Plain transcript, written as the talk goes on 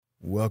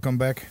Welcome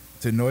back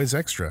to Noise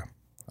Extra.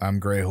 I'm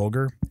Gray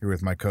Holger, here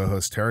with my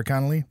co-host Tara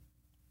Connolly.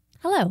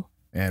 Hello.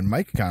 And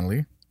Mike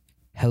Connolly.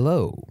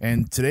 Hello.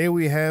 And today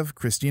we have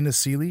Christina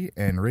Seeley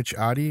and Rich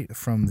Oddie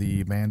from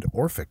the band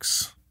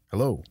Orphix.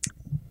 Hello.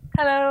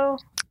 Hello.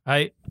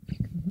 Hi.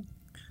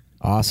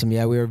 Awesome.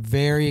 Yeah, we are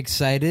very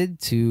excited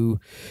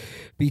to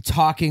be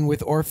talking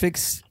with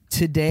Orphix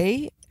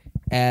today,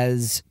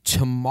 as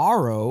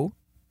tomorrow,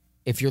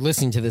 if you're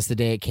listening to this the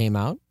day it came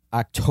out,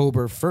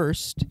 October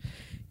 1st,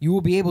 you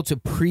will be able to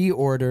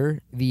pre-order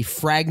the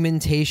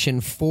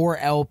Fragmentation 4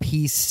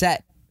 LP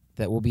set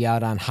that will be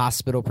out on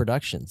Hospital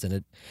Productions. And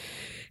it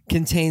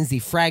contains the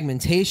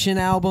Fragmentation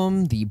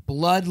album, the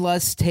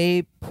Bloodlust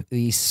tape,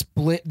 the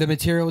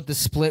material with the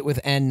split with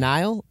N.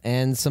 Nile,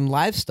 and some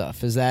live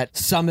stuff. Does that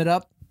sum it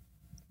up?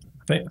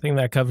 I think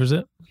that covers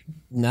it.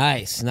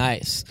 Nice.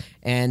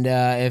 And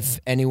if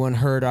anyone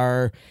heard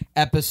our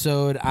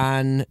episode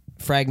on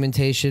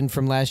Fragmentation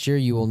from last year,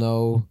 you will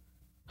know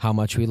how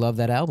much we love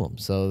that album.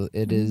 So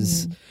it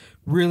is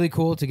really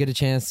cool to get a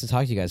chance to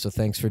talk to you guys. So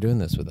thanks for doing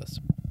this with us.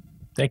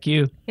 Thank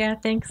you. Yeah,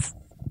 thanks.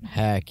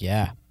 Heck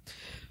yeah.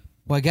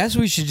 Well, I guess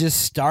we should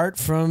just start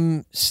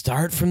from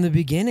the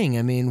beginning.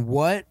 I mean,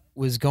 what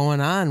was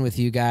going on with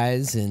you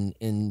guys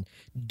in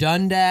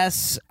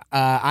Dundas,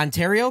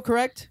 Ontario,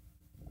 correct?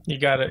 You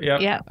got it.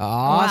 Yep. Yeah.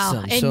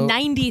 Awesome. Wow. In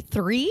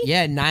 93?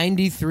 Yeah,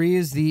 93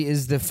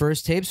 is the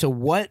first tape. So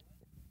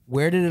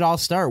where did it all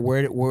start?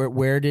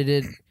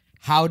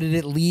 How did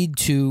it lead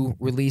to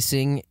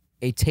releasing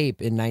a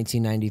tape in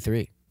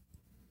 1993?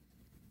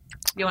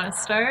 You want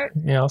to start?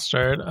 Yeah, I'll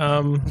start.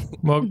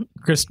 Well,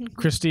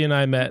 Christy and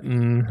I met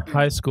in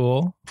high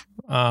school,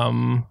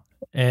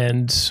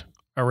 and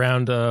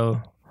around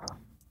a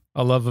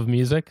love of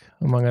music,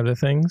 among other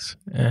things,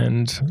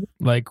 and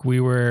like we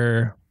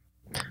were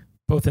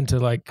both into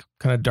like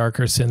kind of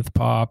darker synth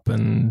pop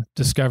and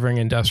discovering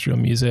industrial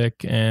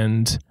music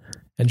and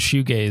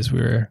shoegaze.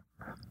 We were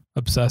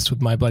obsessed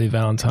with My Bloody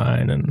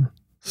Valentine and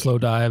Slow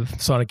Dive,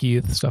 Sonic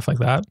Youth, stuff like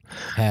that.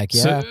 Heck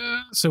yeah.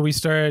 So we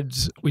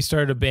started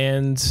a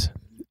band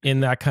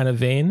in that kind of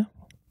vein,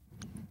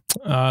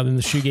 in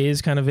the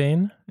shoegaze kind of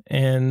vein.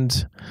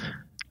 And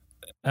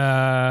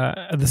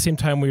at the same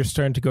time we were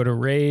starting to go to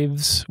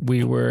raves.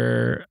 We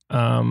were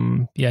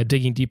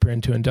digging deeper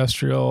into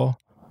industrial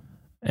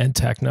and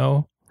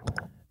techno.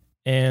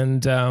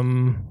 And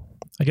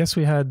I guess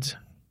we had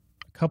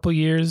a couple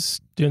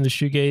years doing the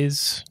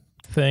shoegaze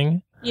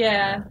thing.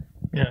 Yeah.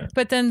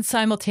 But then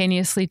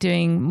simultaneously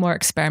doing more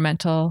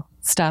experimental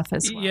stuff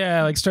as well.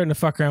 Yeah, like starting to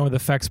fuck around with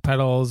effects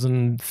pedals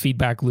and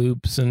feedback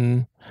loops.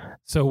 And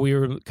so we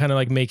were kind of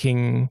like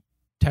making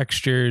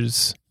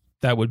textures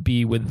that would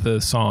be with the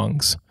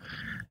songs.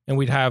 And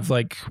we'd have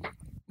like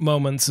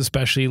moments,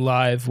 especially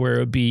live, where it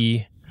would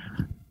be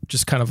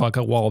just kind of like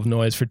a wall of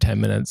noise for 10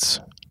 minutes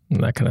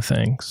and that kind of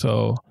thing.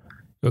 So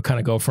it would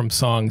kind of go from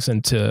songs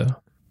into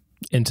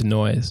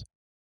noise.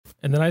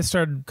 And then I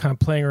started kind of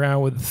playing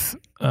around with,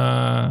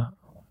 I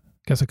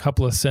guess, a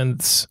couple of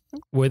synths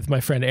with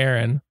my friend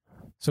Aaron.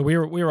 So we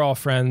were all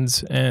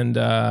friends, and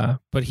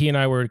but he and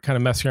I were kind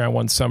of messing around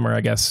one summer,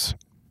 I guess,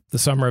 the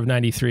summer of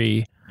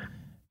 '93,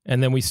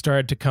 and then we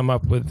started to come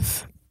up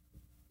with,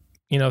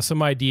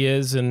 some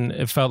ideas, and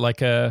it felt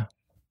like a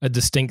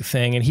distinct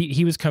thing. And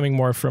he was coming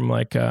more from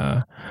like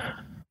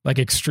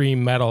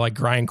extreme metal, like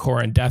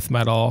grindcore and death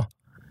metal.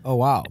 Oh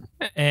wow.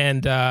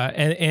 And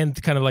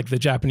kind of like the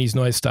Japanese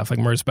noise stuff, like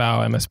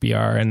Merzbow,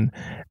 MSBR,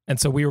 and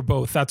so we were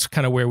both. That's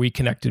kind of where we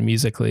connected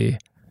musically.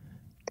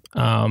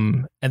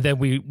 And then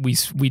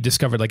we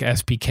discovered like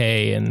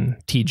SPK and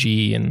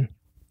TG, and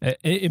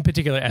in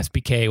particular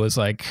SPK was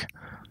like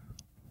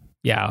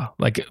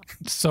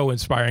so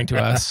inspiring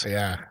to us.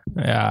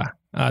 Yeah.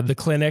 The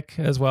Clinic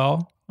as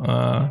well.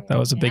 That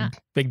was a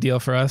big deal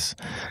for us.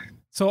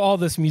 So all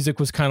this music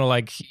was kind of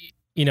like,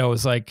 it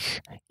was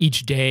like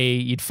each day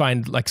you'd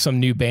find like some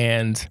new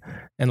band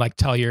and like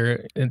tell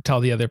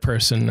the other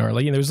person, or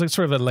like, there was like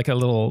sort of like a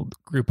little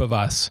group of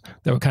us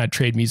that would kind of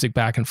trade music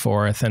back and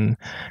forth and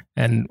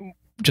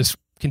just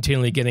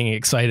continually getting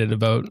excited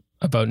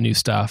about new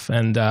stuff.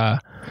 And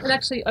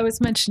actually, I was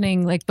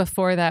mentioning like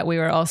before that we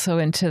were also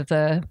into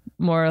the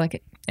more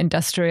like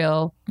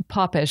industrial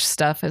popish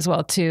stuff as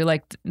well too,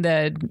 like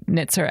the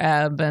Nitzer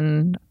Ebb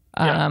and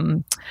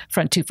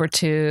Front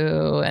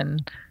 242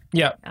 and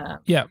Yeah,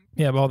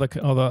 all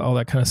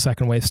that kind of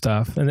second wave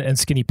stuff, and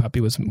Skinny Puppy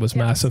was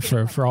massive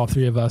for all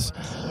three of us.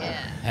 Yeah.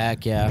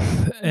 Heck yeah.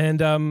 And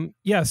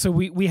so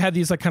we had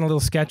these like kind of little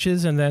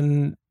sketches, and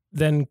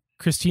then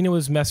Christina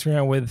was messing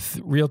around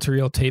with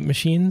reel-to-reel tape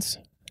machines,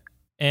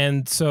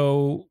 and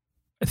so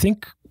I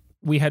think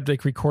we had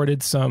like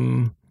recorded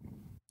some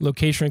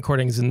location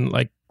recordings in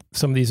like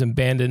some of these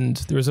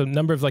there was a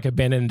number of like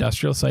abandoned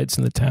industrial sites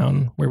in the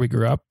town where we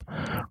grew up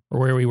or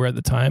where we were at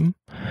the time.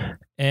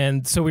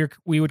 And so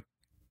we would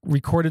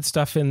recorded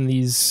stuff in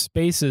these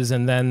spaces,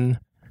 and then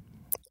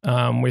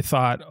we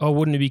thought, oh,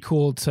 wouldn't it be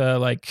cool to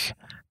like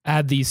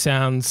add these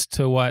sounds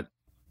to what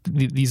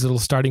these little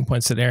starting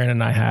points that Aaron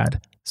and I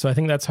had. So I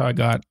think that's how I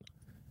got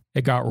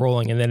it got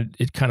rolling, and then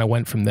it kind of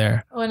went from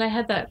there. Oh, and I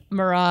had the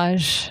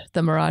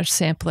Mirage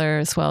sampler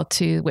as well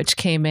too, which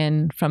came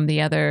in from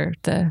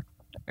the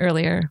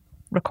earlier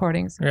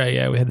recordings. Right,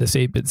 yeah, we had this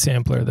 8-bit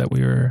sampler that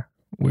we were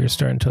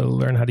starting to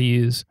learn how to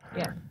use.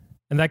 Yeah.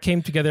 And that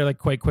came together like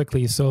quite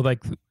quickly. So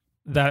like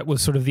that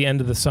was sort of the end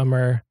of the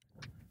summer,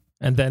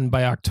 and then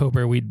by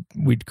October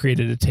we'd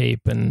created a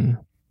tape and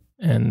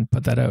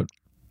put that out.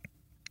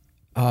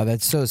 Oh,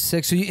 that's so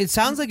sick. So it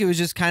sounds like it was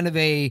just kind of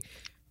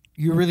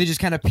you're really just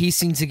kind of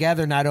piecing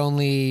together not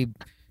only,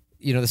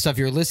 you know, the stuff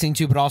you were listening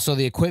to, but also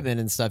the equipment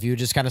and stuff. You would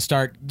just kind of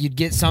you'd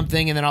get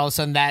something, and then all of a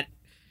sudden that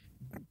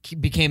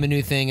became a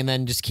new thing, and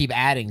then just keep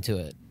adding to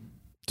it.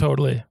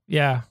 Totally.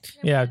 Yeah.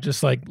 Yeah.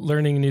 Just like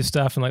learning new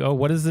stuff and like, oh,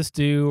 what does this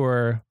do?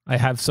 Or I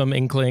have some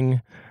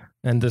inkling,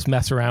 and just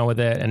mess around with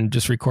it and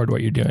just record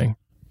what you're doing.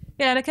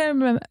 Yeah, and I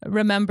kind of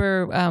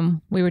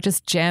remember we were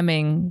just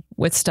jamming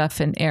with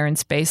stuff in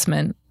Aaron's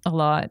basement a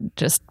lot,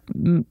 just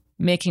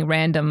making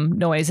random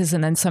noises,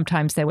 and then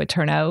sometimes they would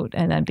turn out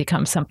and then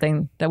become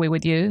something that we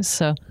would use.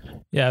 So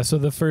yeah, so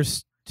the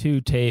first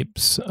 2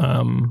 tapes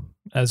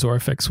as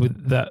Orphix,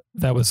 with that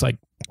was like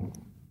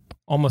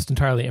almost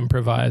entirely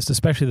improvised.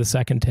 Especially the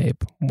second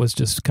tape was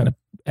just kind of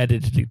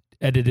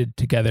edited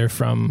together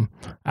from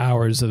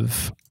hours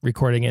of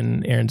recording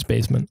in Aaron's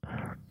basement.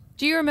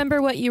 Do you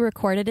remember what you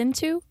recorded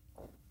into?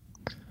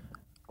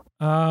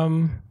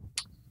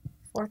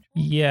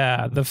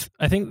 Yeah,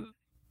 I think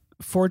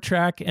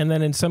 4-track, and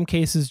then in some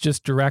cases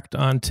just direct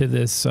onto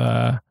this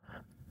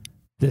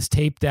this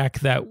tape deck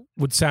that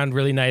would sound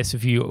really nice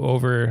if you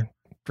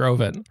overdrove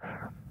it.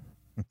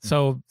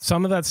 So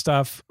some of that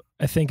stuff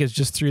I think is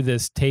just through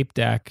this tape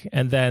deck,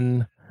 and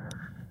then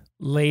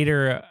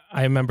later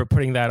I remember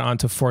putting that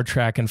onto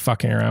 4-track and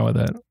fucking around with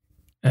it,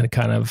 and it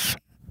kind of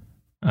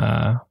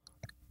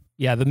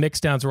the mix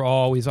downs were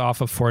always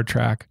off of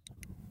 4-track.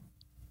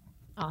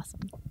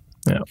 Awesome.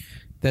 Yeah.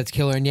 That's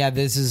killer. And yeah,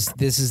 this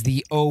is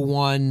the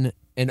 01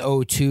 and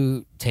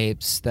 02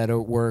 tapes that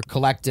were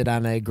collected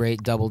on a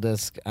great double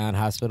disc on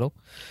Hospital.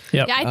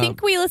 Yep. Yeah, I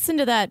think we listened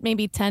to that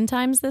maybe 10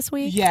 times this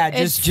week. Yeah,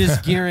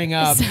 just gearing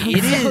up.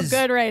 It is so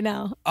good right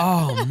now.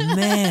 Oh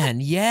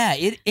man, yeah.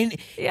 And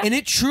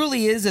it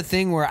truly is a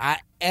thing where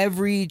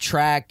every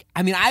track,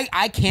 I mean,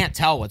 I can't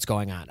tell what's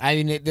going on. I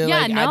mean,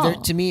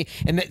 to me,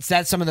 and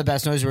that's some of the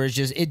best noise where it's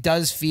just, it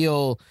does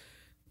feel,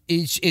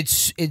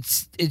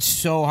 it's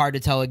so hard to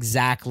tell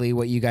exactly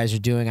what you guys are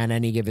doing on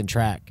any given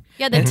track.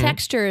 Yeah, the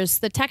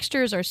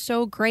textures are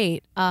so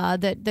great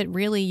that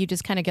really you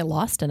just kind of get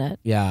lost in it.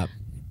 Yeah.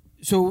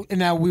 So and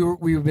now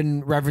we've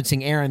been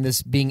referencing Aaron,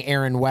 this being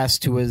Aaron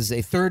West, who was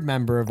a third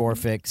member of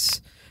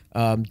Orphix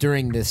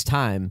during this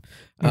time,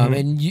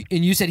 and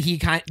you said he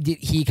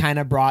kind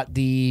of brought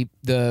the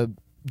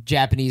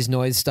Japanese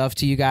noise stuff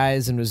to you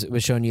guys and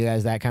was showing you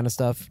guys that kind of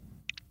stuff.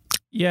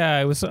 Yeah,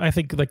 it was. I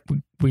think like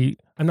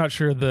I'm not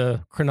sure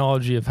the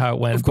chronology of how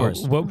it went. Of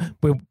course,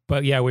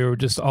 but yeah, we were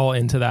just all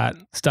into that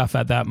stuff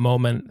at that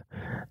moment.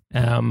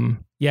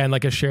 Yeah, and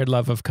like a shared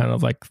love of kind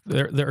of like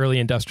the early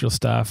industrial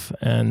stuff,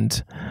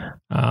 and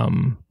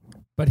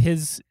but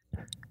his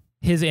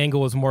angle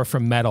was more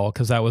from metal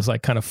because that was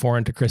like kind of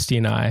foreign to Christy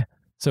and I.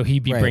 So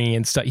he'd be bringing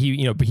in stuff.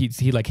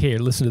 He like, hey,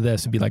 listen to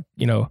this, and be like,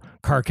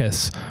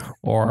 Carcass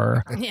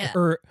or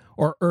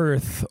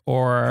Earth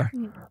or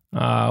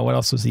what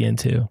else was he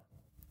into?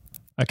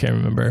 I can't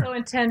remember. So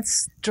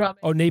intense drumming.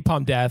 Oh,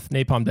 Napalm Death.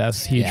 Napalm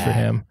Death's huge for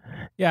him.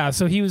 Yeah,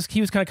 so he was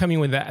kind of coming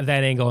with that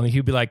angle, and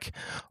he'd be like,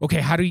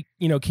 okay, how do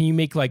you, can you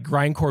make like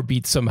grindcore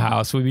beats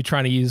somehow? So we'd be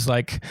trying to use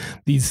like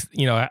these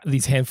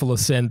handful of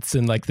synths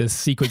and like this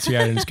sequence he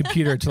had in his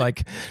computer to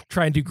like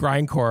try and do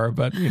grindcore,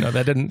 but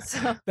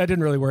that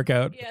didn't really work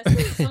out. Yeah,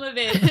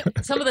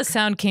 some of the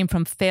sound came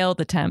from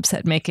failed attempts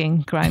at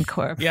making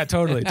grindcore. Yeah,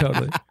 totally.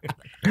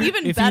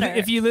 Even better.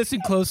 If you listen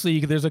closely,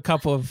 you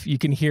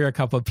can hear a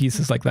couple of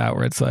pieces like that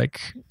where it's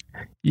like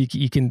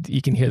you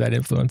can hear that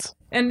influence.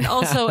 And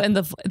also in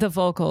the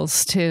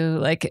vocals too,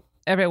 like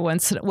every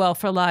once in a while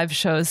for live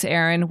shows,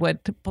 Aaron would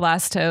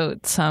blast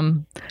out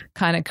some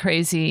kind of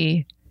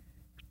crazy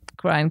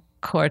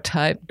grindcore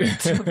type.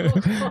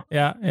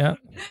 Yeah,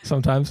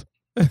 sometimes.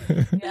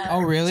 Yeah.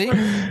 Oh, really?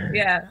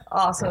 Yeah,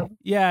 awesome.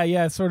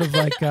 Yeah, sort of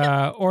like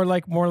or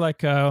like more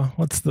like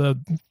what's the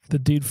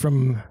dude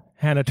from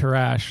Hannah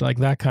Tarash, like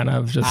that kind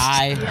of just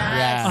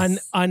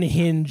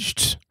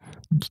unhinged,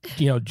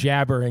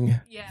 jabbering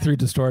through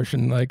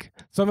distortion. Like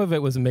some of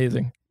it was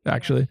amazing,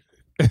 actually.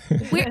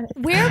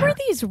 Where were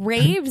these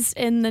raves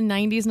in the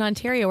 90s in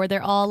Ontario? Were they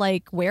all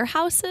like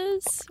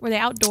warehouses? Were they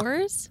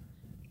outdoors?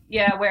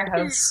 Yeah,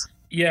 warehouse.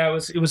 Yeah,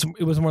 it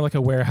was more like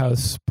a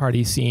warehouse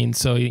party scene.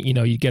 So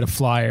you'd get a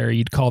flyer,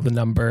 you'd call the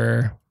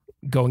number,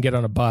 go and get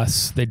on a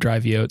bus, they'd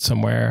drive you out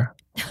somewhere.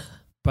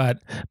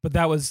 But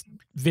that was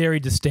very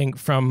distinct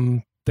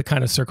from the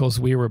kind of circles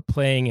we were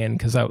playing in,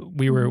 because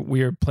we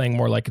were playing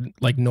more like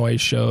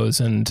noise shows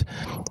and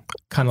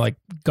kind of like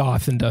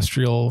goth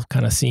industrial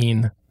kind of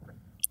scene.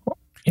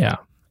 Yeah.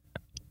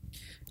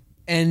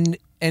 And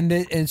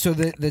And so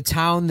the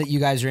town that you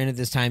guys are in at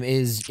this time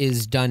is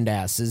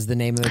Dundas is the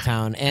name of the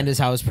town, and is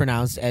how it's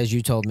pronounced, as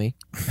you told me.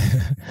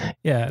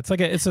 Yeah,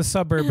 it's a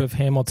suburb of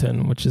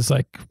Hamilton, which is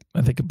like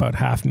I think about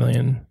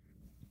 500,000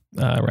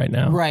 right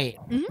now. Right.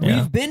 Mm-hmm.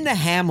 Yeah. We've been to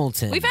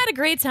Hamilton. We've had a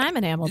great time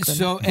in Hamilton.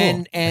 So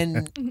and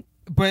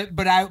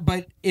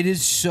but it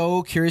is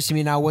so curious to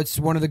me now. What's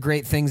one of the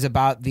great things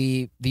about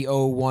the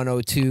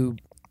 0102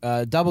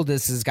 double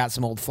disc has got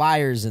some old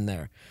flyers in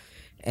there,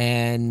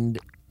 and.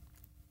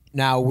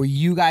 Now, were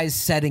you guys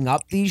setting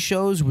up these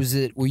shows?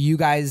 Were you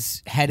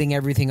guys heading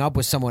everything up?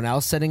 Was someone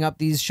else setting up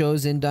these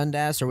shows in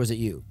Dundas, or was it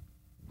you?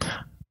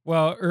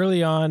 Well,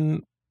 early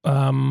on,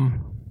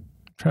 trying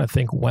to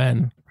think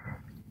when.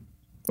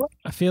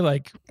 I feel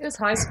like It was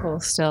high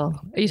school still.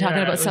 Are you talking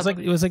about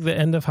it was like the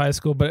end of high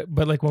school, but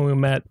like when we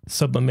met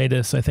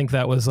Sublimatus, I think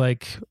that was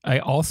like I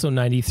also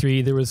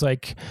 93. There was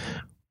like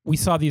we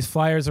saw these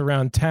flyers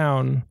around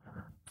town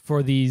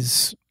for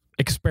these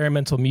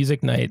experimental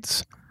music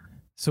nights.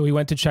 So we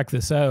went to check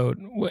this out,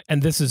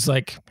 and this is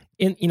like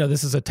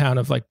this is a town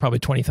of like probably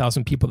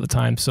 20,000 people at the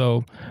time.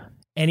 So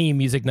any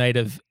music night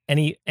of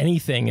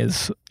anything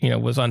is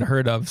was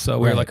unheard of. So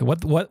we were like,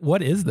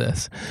 what is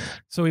this?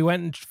 So we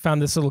went and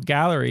found this little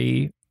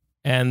gallery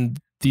and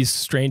these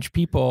strange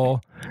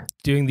people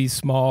doing these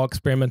small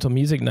experimental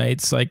music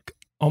nights, like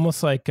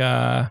almost like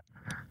kind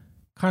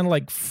of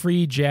like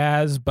free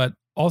jazz, but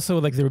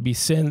also like there would be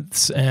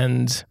synths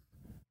and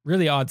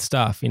really odd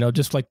stuff,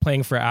 just like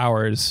playing for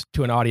hours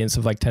to an audience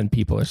of like 10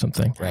 people or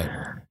something. Right.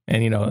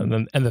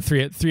 And, and the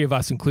three of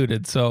us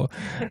included. So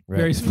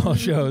very small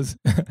shows,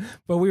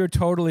 but we were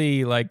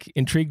totally like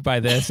intrigued by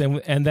this.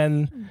 And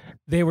then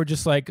they were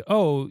just like,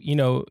 oh,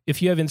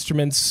 if you have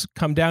instruments,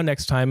 come down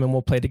next time and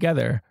we'll play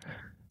together.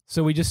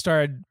 So we just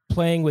started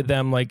playing with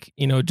them, like,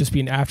 just be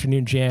an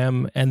afternoon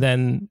jam. And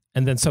then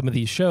some of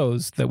these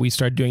shows that we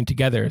started doing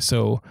together.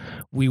 So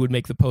we would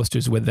make the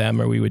posters with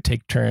them, or we would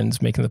take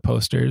turns making the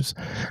posters.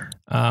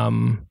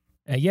 And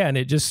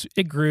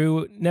it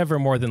grew, never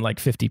more than like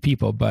 50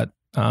 people, but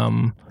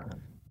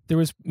there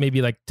was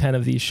maybe like 10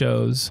 of these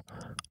shows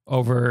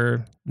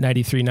over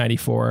 93,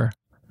 94.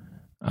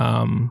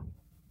 And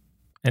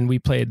we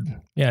played,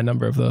 a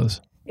number of those.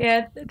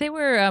 Yeah, they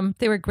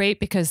were great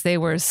because they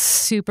were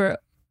super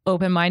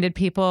open-minded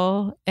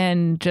people,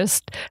 and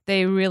just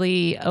they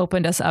really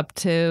opened us up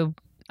to.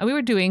 We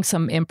were doing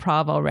some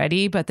improv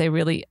already, but they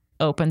really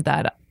opened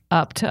that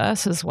up to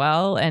us as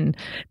well and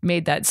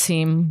made that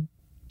seem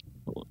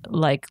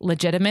like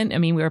legitimate. I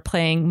mean, we were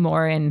playing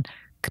more in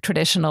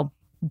traditional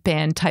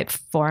band type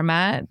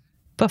format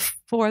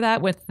before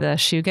that with the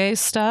shoegaze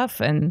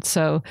stuff, and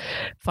so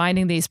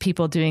finding these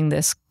people doing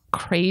this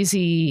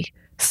crazy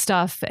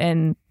stuff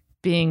and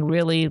being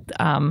really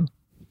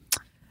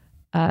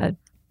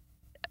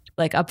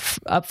like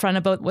upfront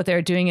about what they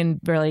were doing and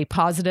really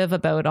positive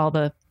about all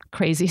the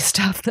crazy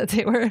stuff that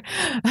they were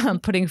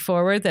putting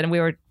forward, then we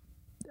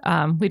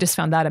just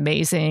found that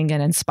amazing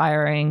and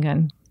inspiring.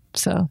 And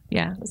so,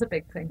 yeah, it was a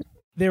big thing.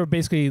 They were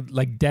basically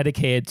like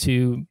dedicated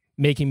to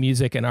making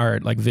music and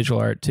art, like visual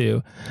art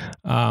too.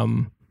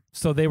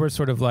 So they were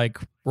sort of like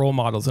role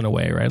models in a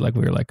way, right? Like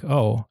we were like,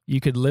 oh, you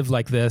could live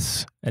like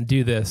this and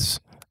do this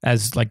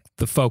as like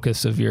the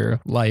focus of your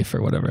life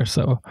or whatever.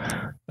 So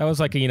that was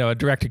like a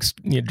direct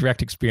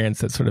experience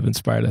that sort of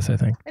inspired us, I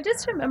think. I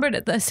just remembered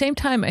at the same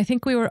time, I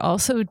think we were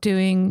also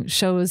doing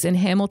shows in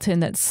Hamilton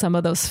that some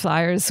of those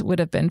flyers would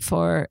have been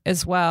for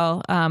as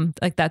well,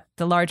 like the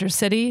larger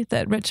city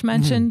that Rich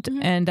mentioned.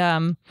 Mm-hmm.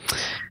 And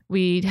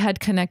we had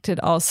connected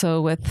also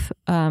with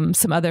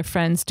some other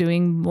friends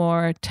doing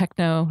more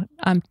techno.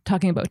 I'm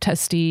talking about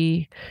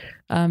Testy,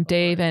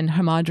 Dave, and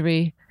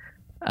Hamadri.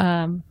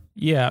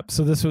 Yeah,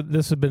 so this would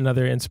have been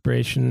another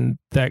inspiration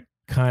that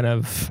kind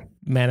of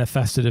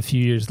manifested a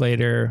few years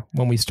later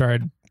when we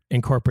started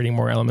incorporating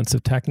more elements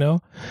of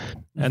techno.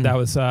 And that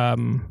was our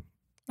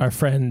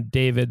friend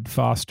David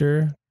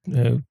Foster.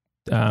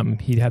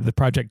 He had the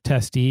project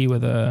Testy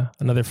with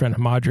another friend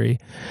Hamadri.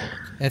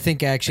 I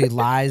think actually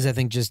Lies. I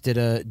think just did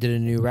a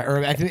new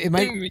record. I think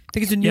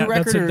it's a new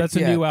record. That's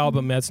a new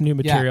album. That's new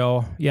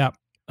material. Yeah.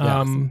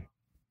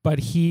 But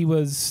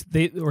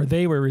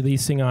they were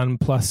releasing on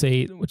Plus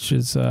 8, which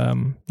is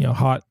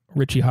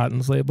Richie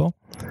Houghton's label.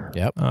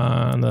 Yep.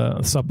 On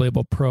the sub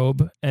label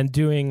Probe, and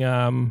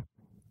doing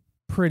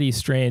pretty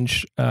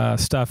strange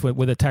stuff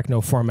with a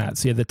techno format.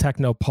 So you have the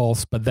techno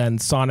pulse, but then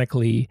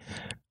sonically,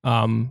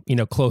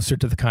 closer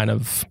to the kind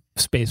of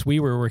space we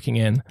were working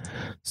in.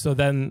 So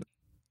then,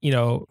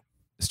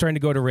 starting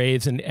to go to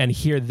raves and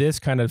hear this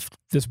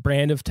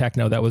brand of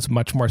techno that was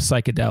much more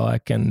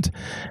psychedelic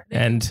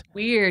and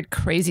weird,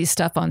 crazy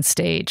stuff on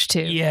stage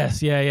too.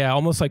 Yes. Yeah.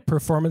 Almost like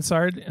performance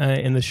art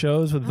in the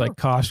shows with like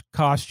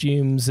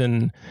costumes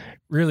and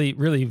really,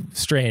 really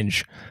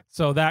strange.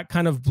 So that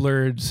kind of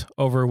blurred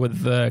over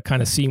with the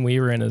kind of scene we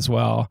were in as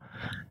well.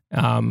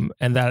 And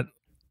that,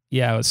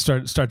 it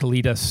start to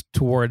lead us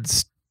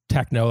towards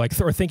techno,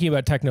 or thinking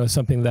about techno as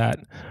something that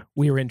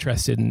we were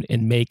interested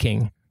in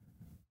making.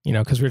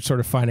 Because we're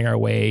sort of finding our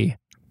way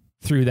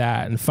through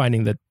that and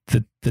finding the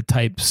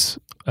types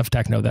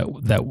techno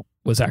that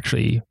was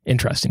actually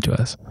interesting to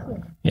us.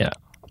 Yeah.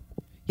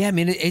 Yeah, I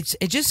mean, it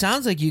just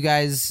sounds like you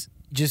guys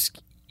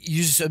just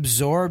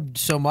absorbed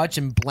so much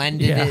and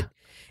blended it,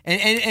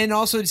 and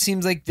also it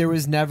seems like there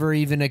was never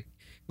even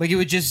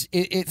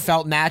it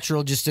felt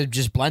natural just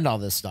to blend all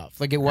this stuff.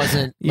 Like it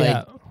wasn't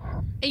like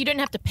You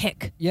didn't have to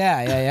pick.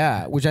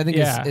 yeah, which I think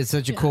is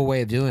such a cool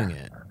way of doing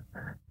it.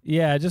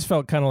 Yeah, it just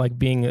felt kind of like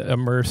being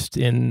immersed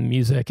in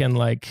music, and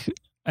like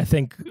I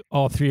think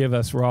all three of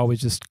us were always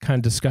just kind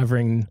of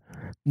discovering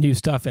new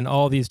stuff in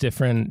all these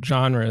different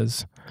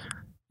genres,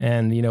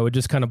 and it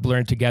just kind of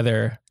blurred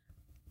together.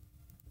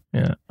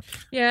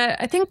 Yeah,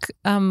 I think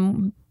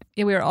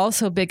we were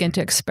also big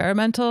into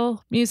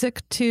experimental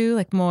music too,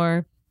 like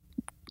more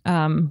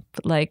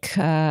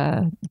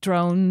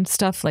drone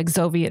stuff like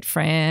Soviet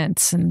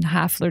France and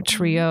Hafler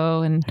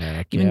Trio and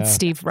even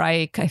Steve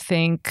Reich, I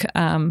think.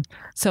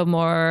 So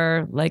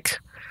more like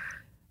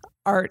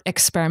art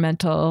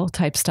experimental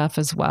type stuff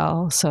as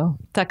well. So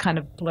that kind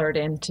of blurred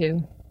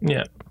into.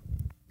 Yeah.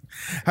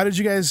 How did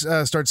you guys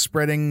start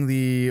spreading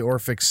the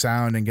Orphix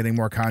sound and getting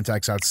more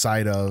contacts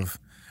outside of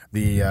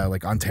the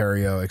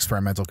Ontario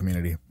experimental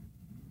community?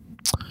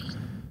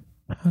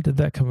 How did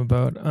that come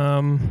about?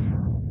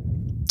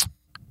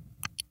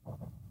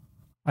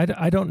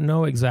 I don't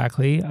know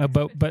exactly,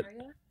 but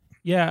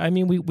yeah, I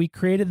mean, we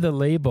created the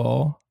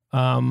label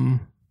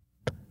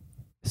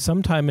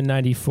sometime in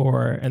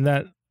 '94, and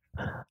that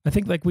I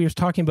think like we were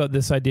talking about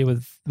this idea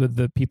with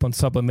the people in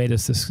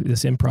Sublimatus,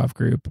 this improv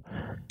group,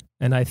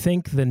 and I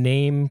think the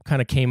name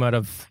kind of came out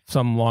of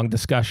some long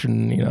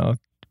discussion,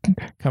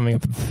 coming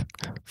up with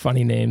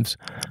funny names.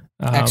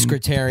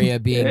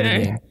 Excretaria being the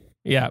name.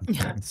 Yeah.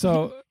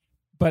 So,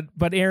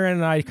 but Aaron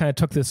and I kind of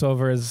took this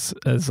over as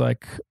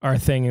like our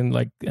thing,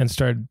 and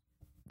started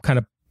kind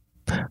of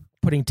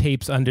putting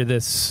tapes under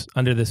this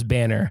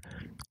banner.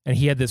 And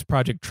he had this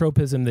project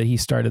Tropism that he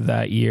started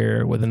that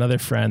year with another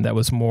friend that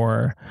was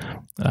more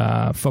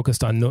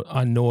focused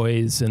on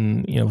noise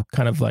and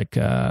kind of like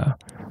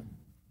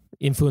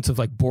influence of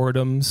like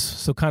boredoms.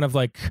 So kind of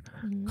like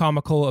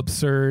comical,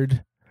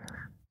 absurd.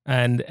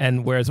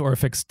 And whereas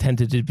Orphix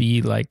tended to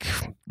be like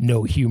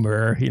no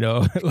humor,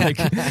 like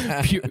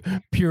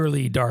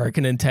purely dark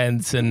and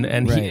intense, and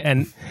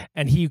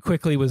right. he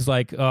quickly was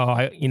like,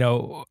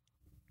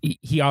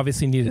 he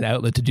obviously needed an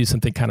outlet to do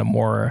something kind of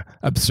more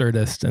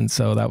absurdist, and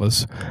so that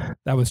was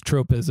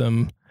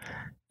Tropism.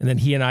 And then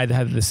he and I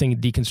had this thing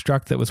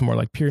Deconstruct that was more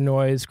like pure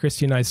noise.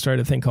 Christy and I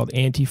started a thing called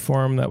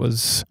Antiform that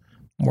was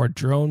more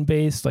drone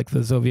based, like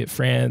the Soviet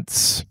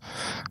France,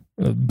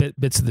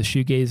 bits of the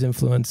shoegaze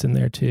influence in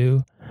there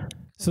too.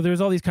 So there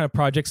was all these kind of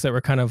projects that were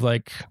kind of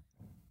like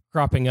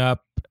cropping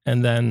up,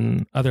 and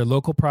then other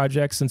local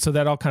projects. And so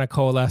that all kind of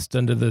coalesced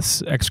under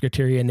this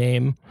Excretaria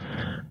name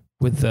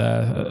with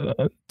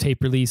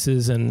tape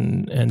releases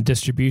and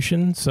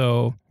distribution.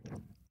 So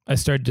I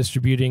started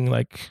distributing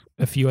like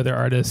a few other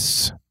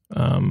artists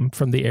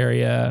from the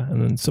area,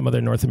 and then some other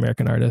North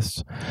American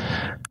artists.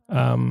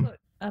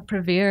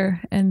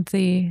 Prevere and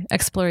the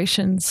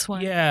Explorations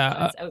one.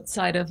 Yeah.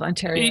 Outside of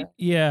Ontario.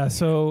 Yeah.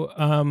 So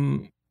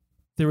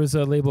there was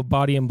a label,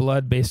 Body and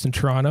Blood, based in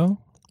Toronto,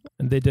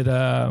 and they did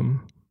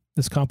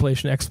this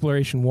compilation,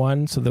 Exploration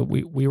 1, so that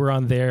we were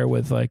on there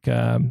with like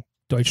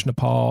Deutsch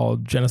Nepal,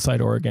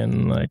 Genocide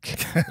Oregon,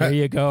 like there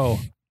you go.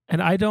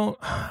 And I don't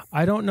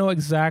know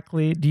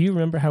exactly. Do you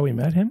remember how we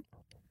met him?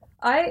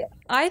 I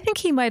think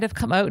he might have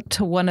come out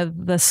to one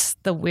of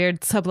the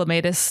weird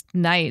Sublimatus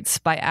nights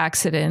by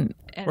accident,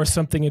 or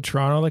something in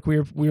Toronto. Like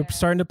we were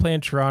starting to play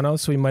in Toronto,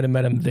 so we might have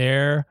met him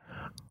there,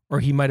 or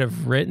he might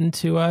have written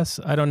to us.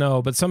 I don't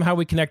know, but somehow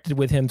we connected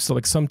with him. So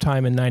like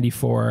sometime in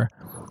 '94,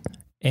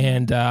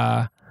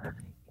 and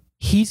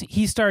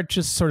he started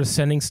just sort of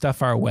sending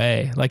stuff our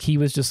way. Like he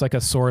was just like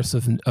a source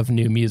of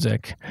new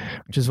music,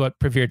 which is what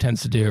Prevere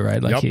tends to do,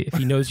 right? Like if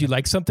he knows you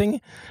like something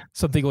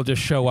will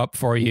just show up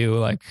for you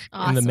like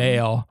in the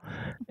mail.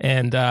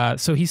 And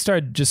so he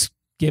started just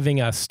giving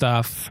us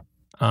stuff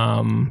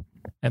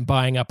and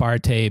buying up our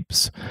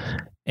tapes.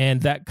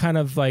 And that kind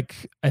of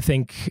like, I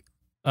think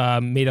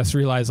made us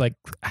realize like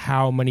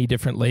how many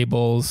different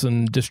labels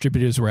and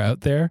distributors were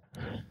out there.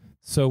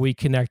 So we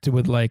connected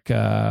with like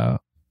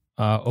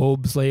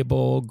Ob's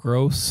label,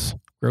 Gross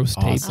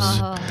awesome.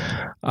 Tapes,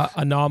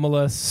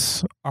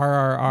 Anomalous,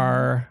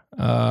 RRR,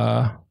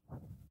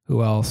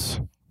 who else?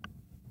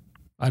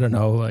 I don't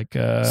know, like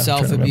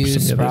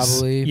Self-Abuse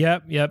probably.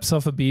 Yep,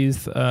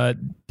 Self-Abuse.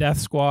 Death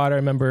Squad, I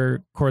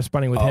remember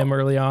corresponding with him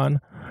early on.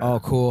 Oh,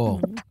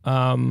 cool.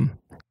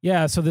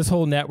 Yeah, so this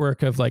whole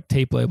network of like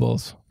tape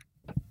labels.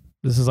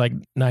 This is like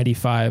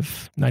 94,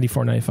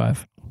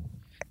 95.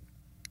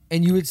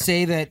 And you would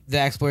say that the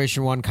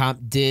Exploration 1 comp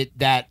did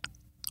that.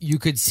 You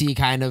could see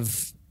kind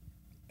of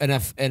an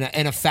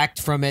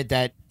effect from it,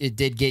 that it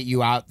did get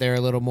you out there a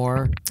little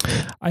more.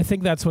 I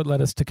think that's what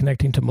led us to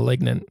connecting to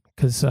Malignant,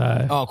 because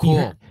oh,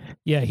 cool.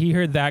 He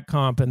heard that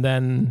comp, and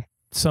then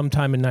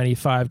sometime in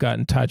 '95 got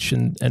in touch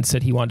and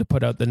said he wanted to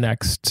put out the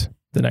next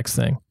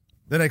thing.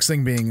 The next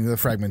thing being the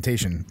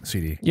Fragmentation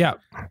CD. Yeah.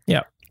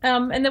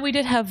 And then we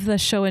did have the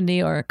show in New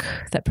York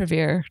that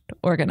Previer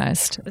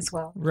organized as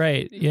well.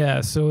 Right.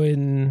 Yeah. So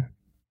in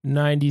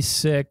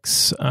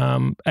 96,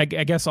 I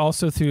guess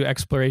also through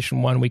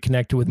Exploration One, we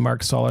connected with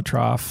Mark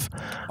Solitroff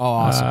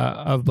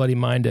of Bloody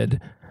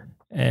Minded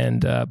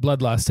and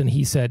Bloodlust, and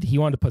he said he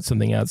wanted to put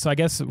something out. So I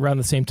guess around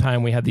the same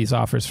time we had these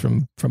offers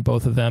from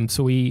both of them.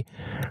 So we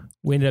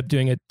ended up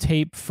doing a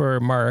tape for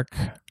Mark,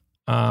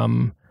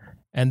 and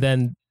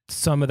then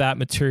some of that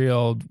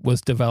material was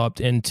developed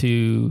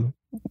into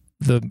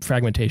the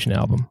Fragmentation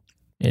album.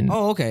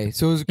 Okay.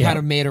 So it was kind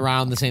of made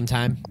around the same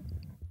time.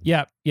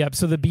 Yep.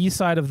 So the B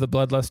side of the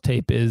Bloodlust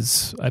tape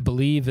is, I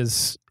believe,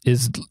 is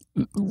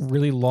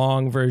really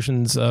long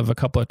versions of a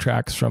couple of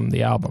tracks from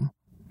the album.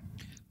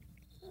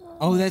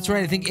 Oh, that's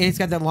right. I think it's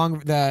got that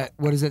long.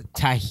 What is it?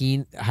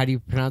 Tahine. How do you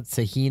pronounce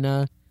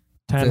Tahina?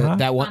 Tanha?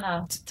 That one.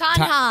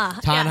 Tanha.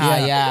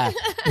 Tanha. Yeah.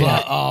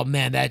 Well, oh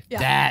man,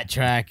 that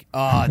track.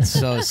 Oh, it's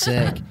so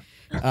sick.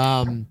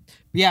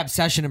 Yeah,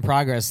 Obsession in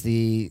Progress.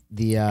 The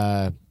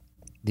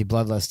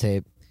Bloodlust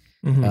tape.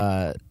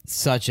 Mm-hmm.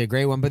 Such a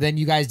great one. But then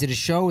you guys did a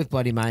show with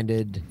Bloody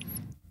Minded,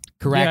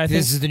 correct? Yeah,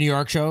 This is the New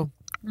York show?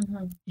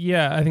 Mm-hmm.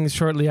 Yeah, I think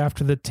shortly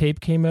after the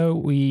tape came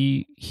out,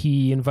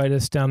 he invited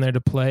us down there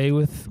to play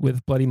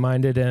with Bloody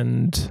Minded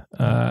and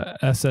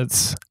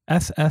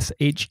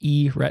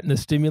SSHE retina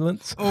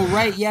stimulants. Oh,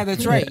 right. Yeah,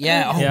 that's right.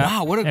 Yeah. Oh, Yeah.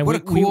 wow. What a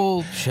And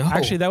cool show.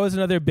 Actually, that was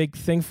another big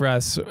thing for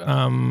us,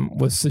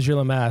 was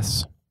Sigil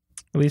Mass.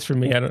 At least for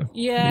me, I don't.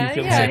 Yeah, you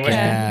feel the yeah, same way?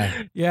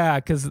 yeah. Yeah,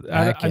 because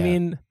I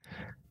mean,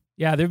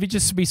 yeah, there'd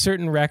be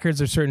certain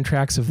records or certain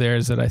tracks of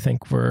theirs that I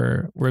think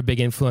were a big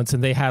influence,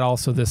 and they had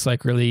also this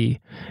like really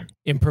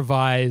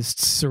improvised,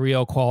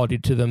 surreal quality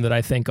to them that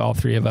I think all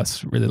three of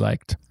us really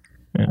liked.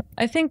 Yeah.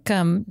 I think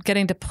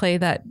getting to play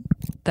that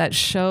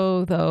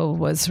show though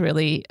was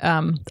really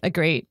a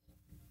great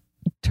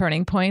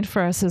turning point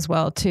for us as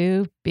well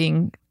too,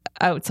 being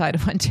outside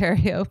of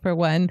Ontario for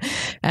one,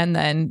 and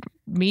then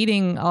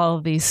meeting all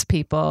of these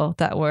people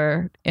that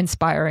were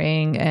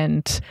inspiring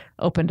and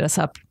opened us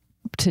up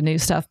to new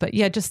stuff. But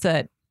yeah, just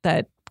that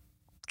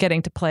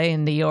getting to play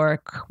in New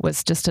York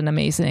was just an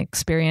amazing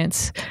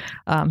experience,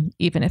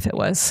 even if it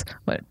was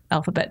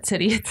Alphabet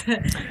City.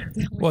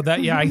 Well,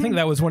 I think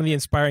that was one of the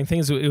inspiring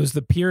things. It was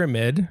the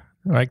Pyramid,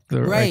 like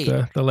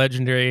the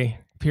legendary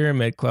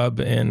Pyramid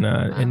Club in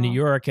New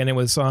York, and it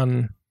was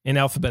in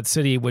Alphabet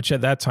City, which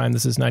at that time,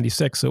 this is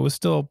 96, so it was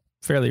still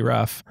fairly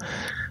rough.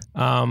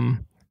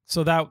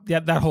 So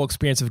that whole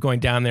experience of going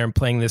down there and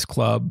playing this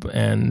club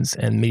and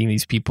meeting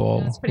these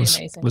people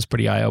was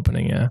pretty eye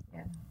opening. Yeah.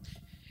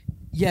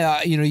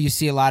 Yeah, you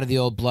see a lot of the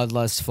old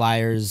Bloodlust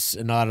flyers,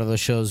 and a lot of the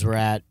shows were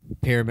at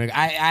Pyramid.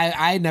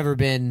 I had never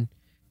been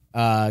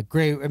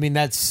great. I mean,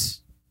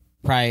 that's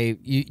probably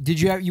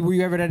were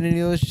you ever at any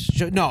of those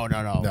shows? No.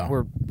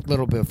 We're a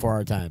little bit before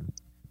our time.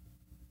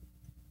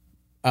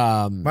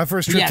 My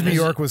first trip to New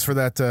York was for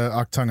that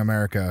Octung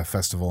America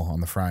festival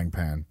on the Frying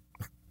Pan.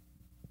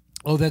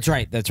 Oh, that's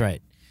right.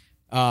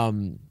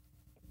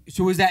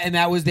 So was that, and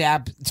that was the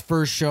app's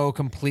first show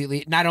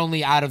completely, not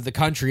only out of the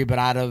country, but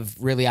out of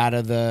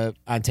the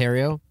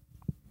Ontario?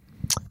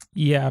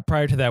 Yeah,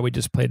 prior to that, we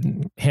just played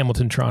in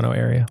Hamilton, Toronto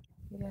area.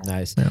 Yeah.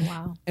 Nice. Yeah.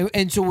 Wow.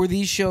 And so were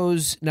these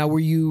shows, now were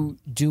they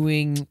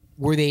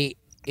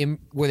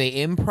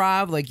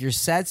improv, like your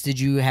sets? Did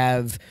you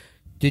have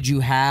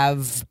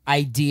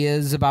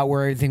ideas about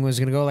where everything was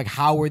going to go? Like,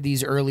 how were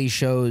these early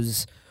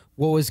shows?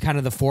 What was kind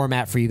of the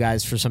format for you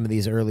guys for some of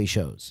these early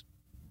shows?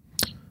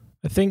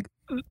 I think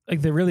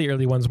like the really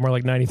early ones, more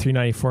like 93,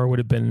 94 would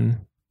have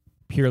been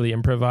purely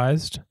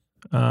improvised.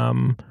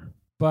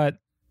 But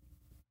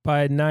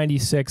by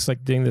 96,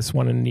 like doing this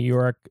one in New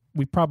York,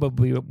 we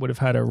probably would have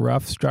had a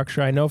rough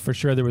structure. I know for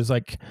sure there was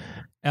like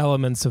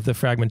elements of the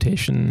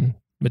Fragmentation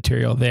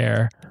material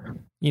there,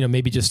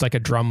 maybe just like a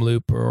drum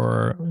loop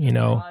or,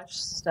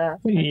 stuff,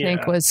 I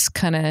think was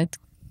kind of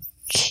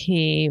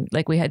key.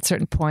 Like we had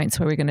certain points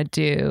where we were going to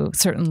do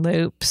certain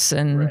loops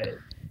and right.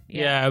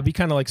 Yeah, it would be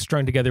kind of like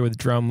strung together with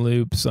drum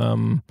loops,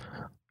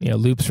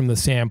 loops from the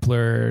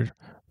sampler,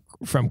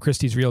 from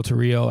Christie's Reel to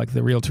Reel, like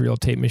the Reel to Reel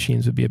tape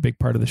machines would be a big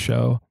part of the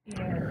show.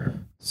 Yeah.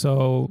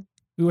 So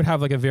we would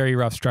have like a very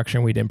rough structure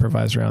and we'd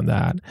improvise around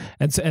that.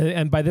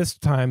 And by this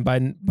time,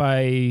 by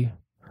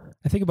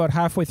I think about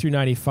halfway through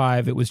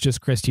 95, it was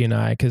just Christy and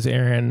I, because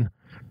Aaron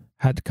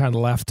had kind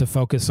of left to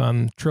focus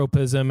on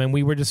tropism, and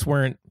we weren't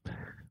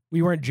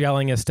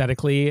gelling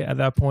aesthetically at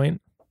that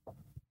point.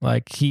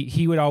 Like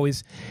he would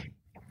always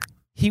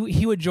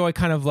he would enjoy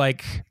kind of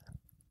like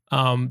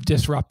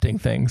disrupting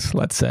things,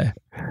 let's say.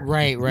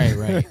 Right.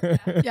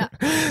 Yeah.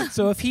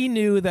 So if he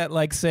knew that,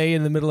 like, say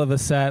in the middle of a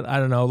set, I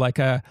don't know, like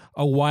a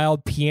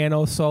wild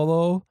piano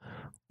solo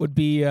would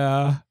be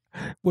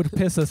would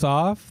piss us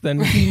off, then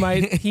he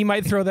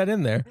might throw that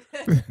in there.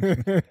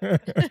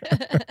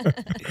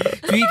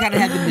 So you kind of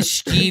had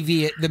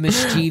the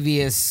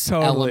mischievous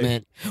Totally.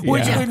 element,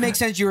 which Yeah. would make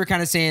sense. You were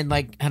kind of saying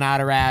like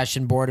Hanada Rash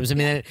and Boredoms. I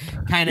mean, it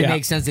kind of Yeah.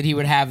 makes sense that he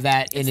would have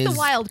that in It's his the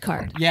wild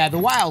card. Yeah, the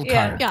wild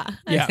card. Yeah.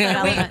 Yeah. That's the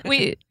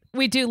element.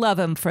 we do love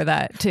him for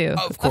that too.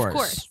 Of course.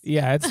 course.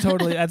 Yeah,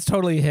 that's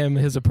totally him.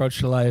 His approach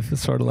to life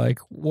is sort of like,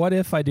 what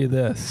if I do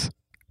this,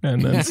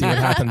 and then see what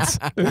happens.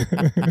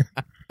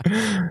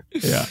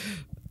 Yeah.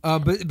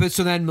 But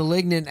so then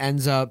Malignant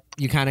ends up,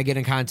 you kind of get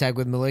in contact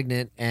with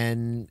Malignant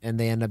and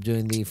they end up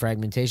doing the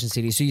Fragmentation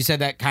CD. So you said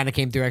that kind of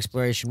came through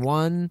Exploration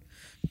 1.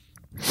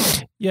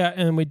 Yeah,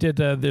 and we did.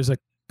 There's a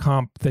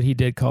comp that he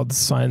did called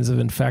Signs of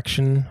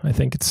Infection. I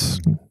think it's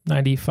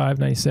 95,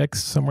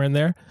 96, somewhere in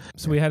there.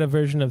 So we had a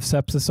version of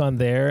Sepsis on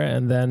there,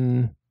 and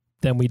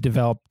then we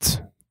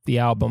developed the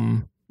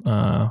album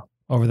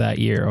over that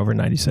year, over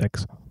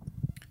 96.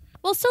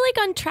 Well, so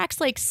like on tracks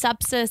like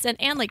Sepsis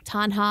and like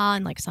Tanha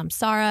and like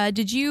Samsara,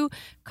 did you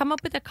come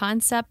up with a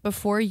concept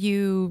before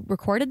you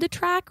recorded the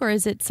track, or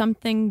is it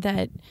something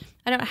that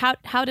I don't know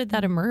how did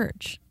that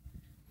emerge?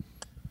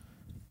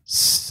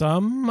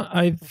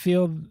 I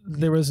feel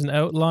there was an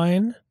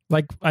outline.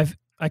 Like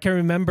I can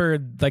remember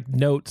like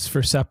notes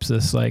for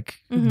Sepsis, like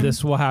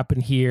this will happen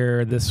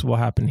here, this will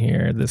happen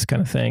here, this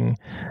kind of thing.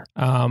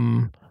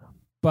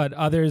 But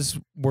others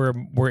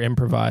were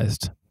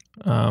improvised.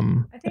 I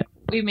think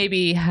we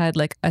maybe had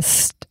like a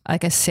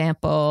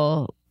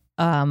sample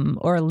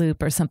or a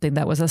loop or something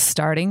that was a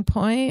starting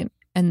point,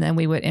 and then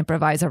we would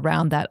improvise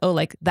around that. Oh,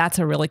 like that's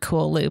a really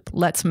cool loop.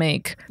 Let's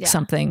make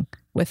something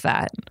with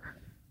that.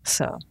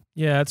 So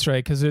yeah, that's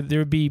right. Because there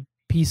would be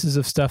pieces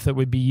of stuff that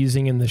we'd be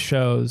using in the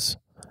shows,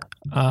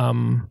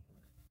 and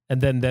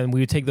then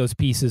we would take those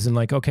pieces and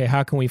like, okay,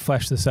 how can we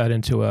flesh this out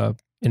into a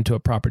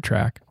proper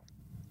track?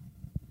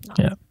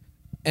 Yeah.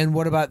 And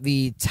what about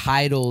the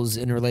titles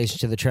in relation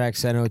to the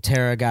tracks? I know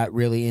Tara got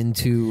really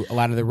into a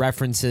lot of the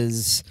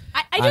references.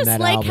 I on just that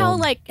like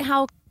album.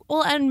 how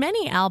well on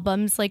many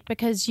albums, like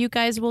because you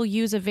guys will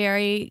use a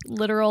very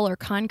literal or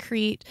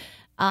concrete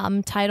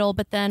title,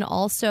 but then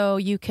also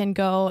you can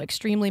go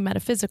extremely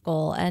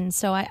metaphysical. And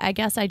so I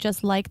guess I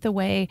just like the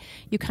way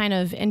you kind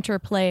of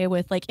interplay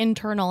with like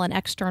internal and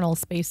external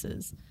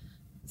spaces.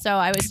 So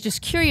I was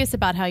just curious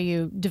about how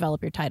you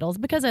develop your titles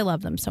because I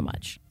love them so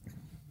much.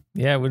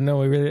 Yeah, we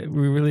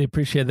really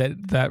appreciate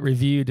that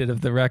review you did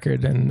of the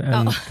record and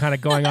kind of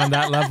going on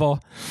that level.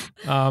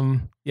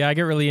 Yeah, I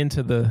get really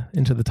into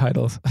the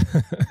titles,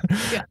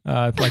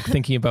 like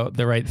thinking about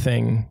the right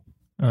thing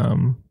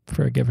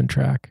for a given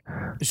track.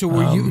 So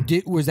were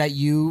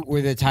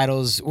were the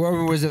titles,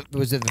 or was it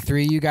the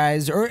three of you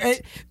guys, or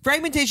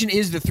Fragmentation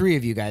is the three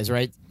of you guys,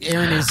 right?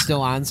 Aaron is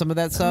still on some of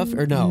that stuff,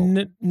 or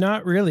no?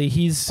 Not really.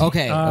 He's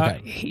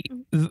okay.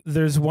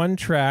 There's one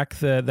track,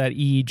 that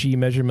EEG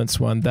Measurements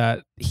one,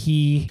 that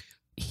he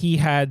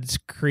had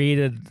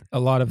created a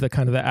lot of the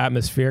kind of the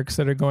atmospherics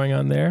that are going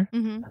on there.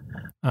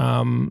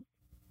 Mm-hmm.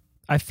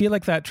 I feel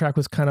like that track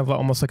was kind of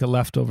almost like a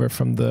leftover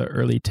from the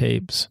early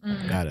tapes.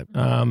 Got it.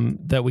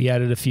 That we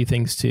added a few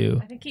things to.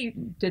 I think he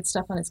did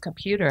stuff on his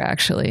computer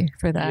actually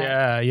for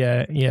that.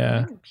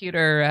 Yeah.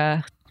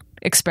 Computer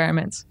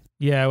experiments.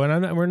 Yeah,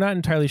 we're not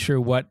entirely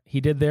sure what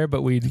he did there,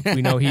 but we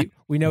know he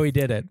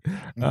did it.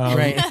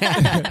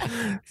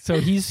 Right. So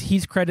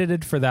he's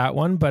credited for that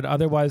one, but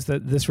otherwise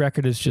this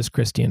record is just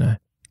Christy and I.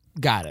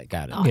 Got it.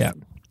 Awesome. Yeah.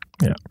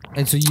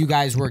 And so you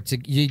guys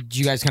you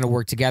guys kind of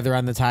work together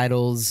on the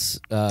titles?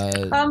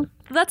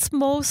 That's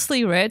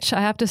mostly Rich, I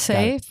have to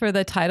say, for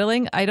the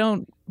titling. I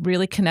don't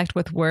really connect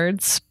with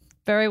words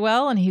very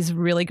well, and he's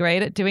really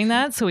great at doing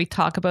that. So we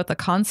talk about the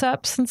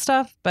concepts and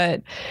stuff,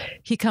 but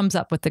he comes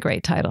up with the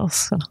great titles.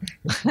 So.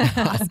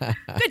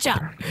 Good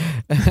job.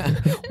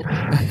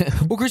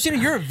 Well, Christina,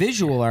 you're a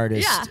visual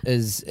artist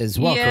as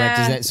well, correct?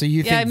 Is that so?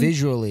 You think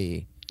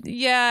visually?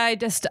 Yeah,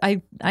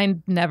 I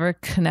never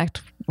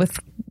connect with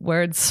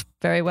words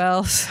very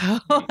well. So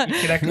You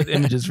connect with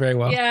images very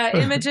well. Yeah,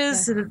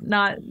 images,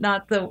 not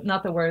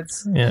the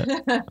words. Yeah.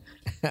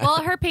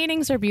 Well, her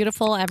paintings are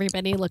beautiful.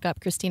 Everybody look up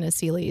Christina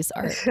Seeley's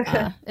art.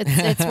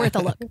 It's worth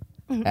a look.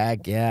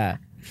 Heck yeah.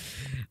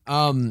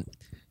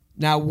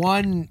 Now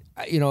one,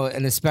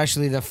 and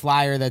especially the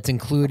flyer that's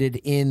included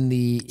in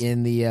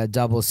the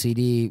double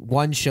CD,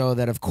 one show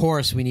that of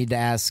course we need to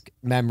ask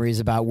memories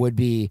about would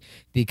be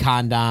the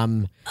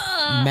Condom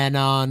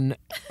Manon.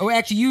 Oh,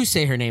 actually, you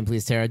say her name,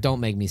 please, Tara. Don't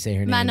make me say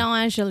her name.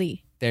 Manon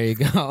Angélie. There you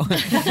go.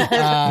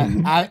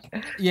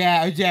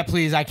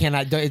 Please. I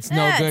cannot. It's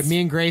no good.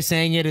 Me and Gray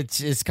saying it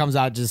just comes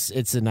out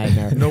it's a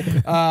nightmare. Nope.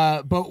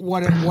 But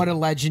what a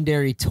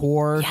legendary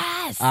tour.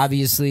 Yes.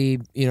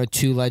 Obviously,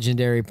 two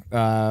legendary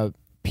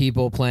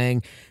people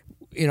playing.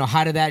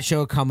 How did that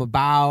show come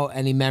about?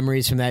 Any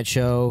memories from that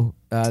show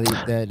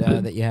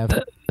that you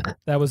have?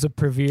 That was a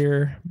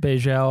Praveer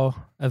Bejel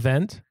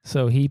event.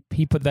 So he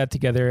put that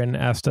together and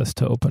asked us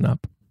to open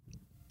up.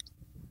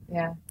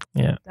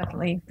 Yeah,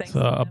 definitely. Thanks.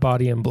 So a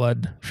Body and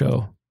Blood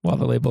show while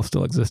the label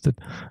still existed.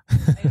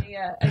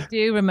 I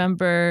do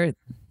remember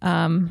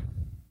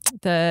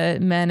the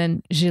Men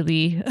and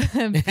Julie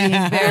being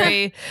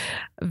very,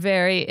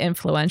 very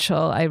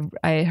influential.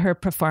 Her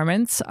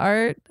performance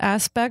art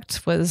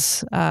aspect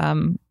was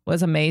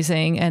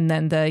amazing, and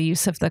then the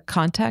use of the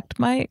contact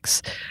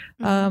mics,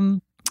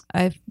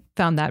 I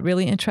found that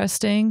really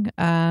interesting.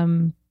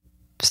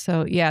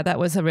 So yeah, that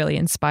was a really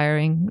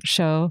inspiring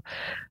show.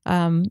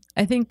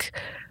 I think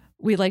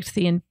we liked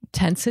the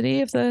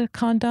intensity of the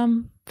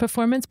Condom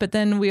performance, but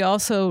then we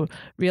also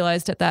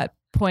realized at that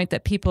point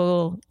that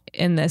people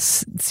in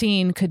this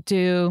scene could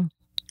do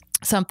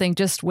something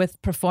just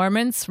with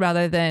performance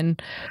rather than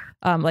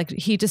like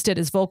he just did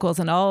his vocals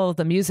and all of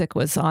the music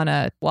was on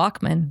a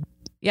Walkman.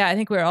 Yeah, I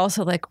think we were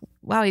also like,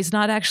 wow, he's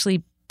not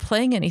actually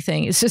playing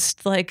anything. It's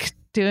just like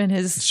doing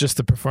his. It's just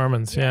the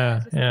performance.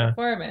 Yeah.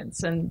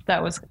 Performance, and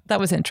that was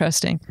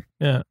interesting.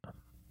 Yeah.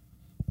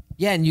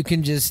 Yeah, and you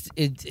can just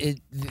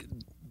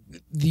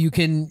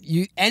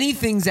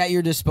anything's at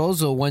your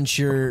disposal once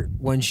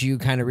you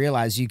kind of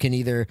realize you can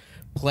either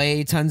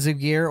play tons of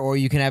gear or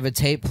you can have a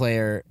tape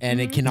player, and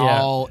it can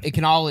all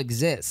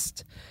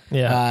exist.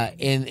 Yeah.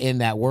 In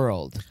that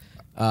world,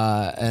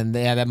 and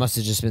that must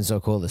have just been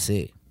so cool to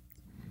see.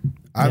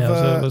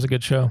 It was a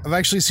good show. I've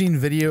actually seen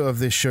video of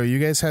this show. You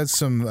guys had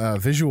some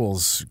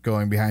visuals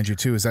going behind you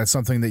too. Is that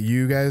something that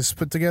you guys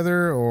put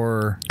together,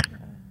 or?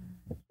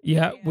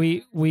 Yeah,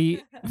 we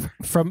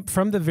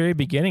from the very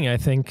beginning, I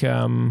think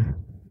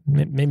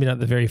maybe not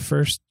the very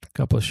first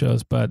couple of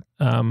shows, but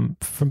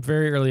from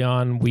very early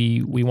on,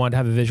 we wanted to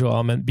have a visual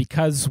element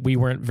because we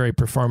weren't very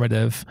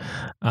performative.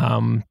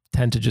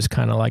 Tend to just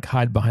kind of like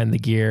hide behind the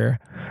gear.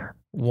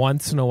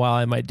 Once in a while,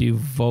 I might do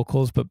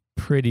vocals, but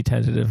pretty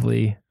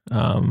tentatively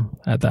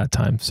at that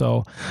time.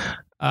 So,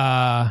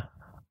 I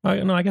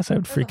guess I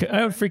would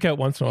freak out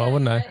once in a while,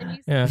 wouldn't I?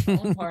 Yeah.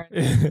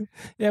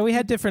 Yeah, we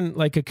had different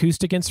like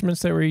acoustic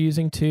instruments that we were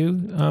using too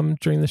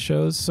during the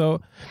shows. So,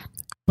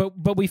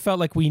 but we felt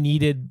like we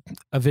needed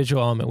a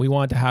visual element. We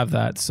wanted to have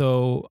that.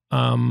 So,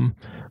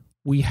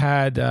 we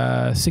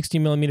had 60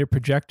 millimeter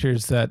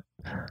projectors that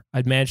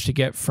I'd managed to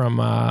get from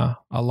a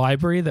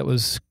library that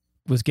was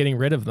getting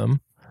rid of them.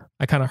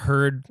 I kind of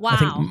heard. Wow. I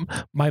think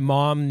my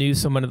mom knew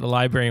someone at the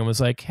library and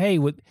was like, "Hey,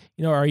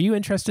 are you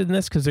interested in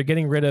this? Because they're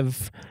getting rid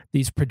of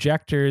these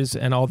projectors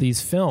and all these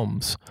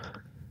films."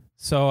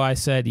 So I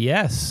said,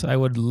 "Yes, I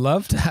would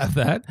love to have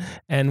that."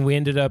 And we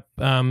ended up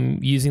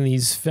using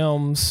these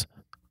films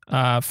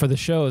for the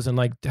shows and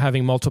like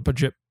having multiple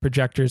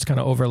projectors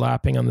kind of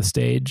overlapping on the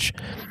stage.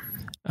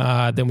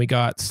 Then we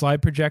got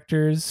slide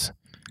projectors.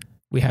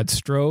 We had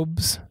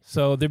strobes.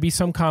 So there'd be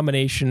some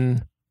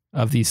combination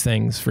of these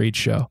things for each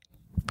show.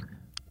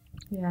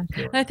 Yeah,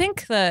 and I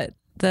think that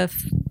the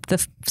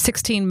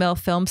 16 mil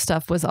film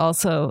stuff was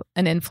also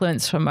an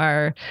influence from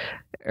our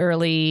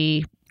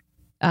early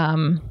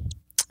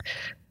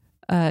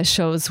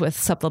shows with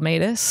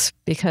Sublimatus,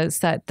 because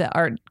the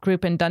art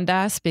group in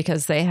Dundas,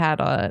 because they had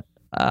a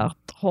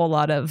whole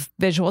lot of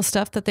visual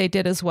stuff that they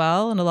did as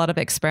well, and a lot of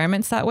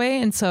experiments that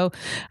way. And so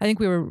I think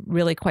we were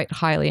really quite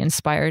highly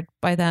inspired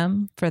by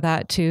them for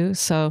that too.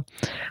 So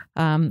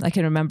I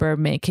can remember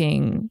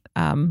making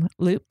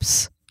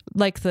loops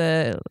like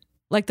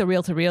the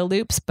reel-to-reel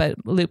loops, but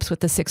loops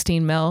with the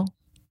 16 mil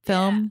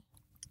film,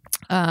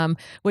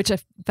 which I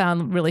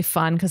found really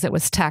fun because it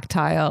was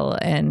tactile.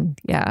 And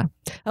yeah,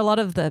 a lot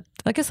of all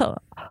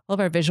of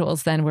our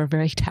visuals then were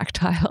very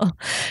tactile.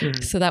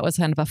 Mm-hmm. So that was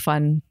kind of a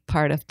fun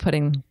part of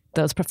putting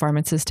those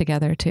performances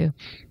together too.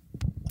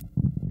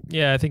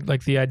 Yeah, I think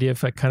like the idea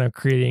of like kind of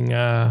creating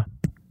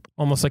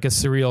almost like a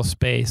surreal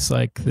space,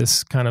 like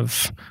this kind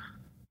of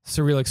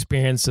surreal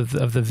experience of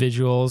the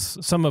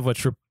visuals, some of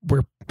which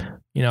were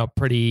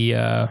pretty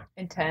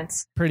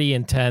intense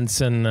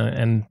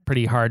and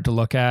pretty hard to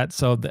look at.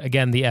 So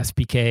again, the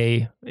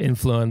SPK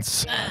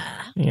influence,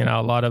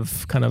 a lot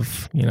of kind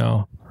of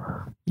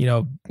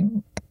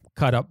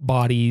cut up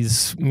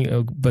bodies,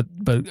 but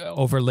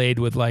overlaid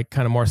with like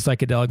kind of more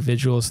psychedelic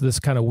visuals. So this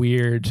kind of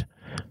weird,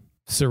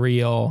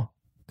 surreal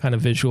kind of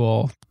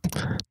visual,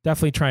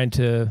 definitely trying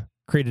to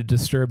create a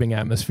disturbing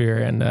atmosphere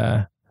and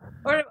a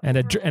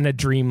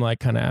dreamlike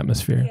kind of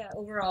atmosphere. Yeah,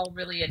 overall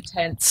really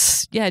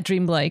intense. Yeah,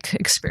 dreamlike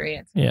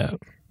experience. Yeah.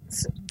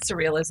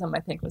 Surrealism,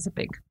 I think, was a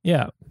big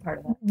part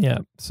of that. Yeah.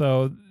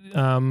 So,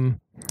 I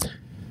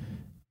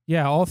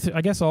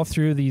guess all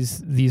through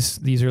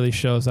these early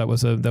shows, that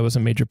was a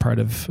major part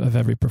of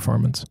every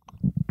performance.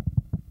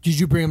 Did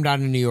you bring them down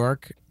to New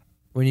York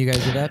when you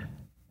guys did that?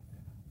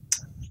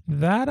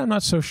 That I'm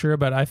not so sure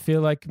about. I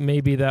feel like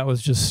maybe that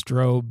was just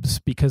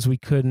strobes because we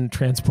couldn't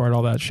transport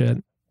all that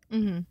shit.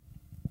 Mm-hmm.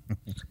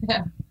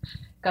 Yeah,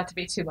 got to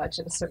be too much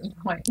at a certain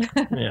point.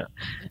 Yeah.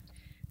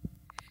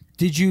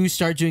 Did you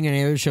start doing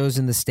any other shows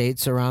in the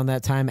States around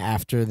that time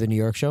after the New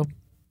York show?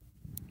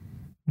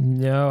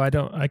 No, I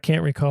don't. I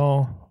can't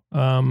recall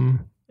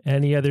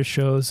any other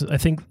shows. I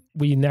think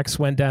we next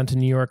went down to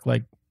New York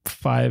like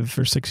 5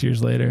 or 6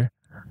 years later.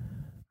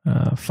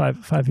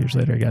 5 years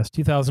later, I guess.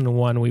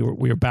 2001, we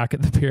were back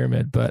at the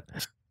Pyramid, but.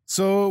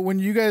 So when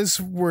you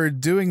guys were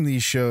doing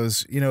these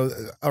shows,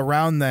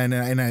 around then,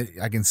 and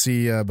I can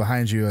see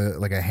behind you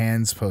like a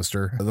Hands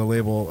poster, the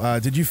label.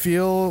 Did you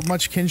feel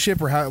much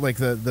kinship, or how like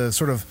the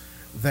sort of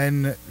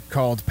then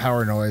called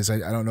power noise? I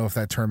don't know if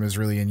that term is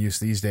really in use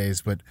these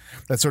days, but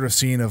that sort of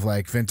scene of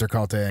like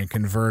Winterkalte and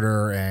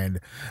Converter and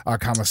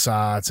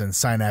Kamasats and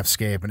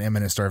Synapscape and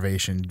Imminent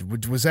Starvation.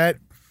 Was that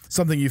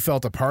something you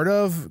felt a part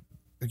of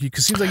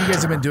Because it seems like you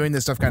guys have been doing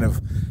this stuff kind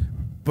of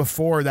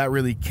before that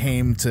really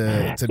came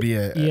to be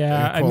a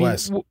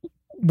coalesce. I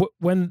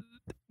mean,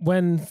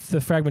 when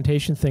the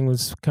fragmentation thing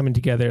was coming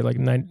together, like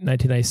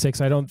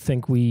 1996, I don't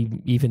think we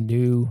even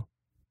knew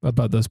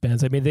about those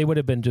bands. I mean, they would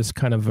have been just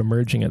kind of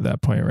emerging at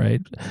that point,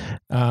 right?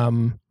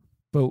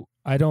 But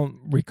I don't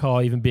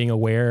recall even being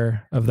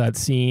aware of that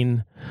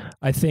scene.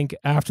 I think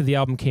after the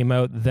album came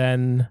out,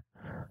 then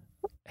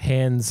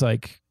Hands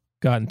like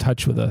got in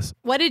touch with us.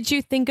 What did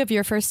you think of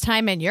your first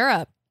time in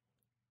Europe?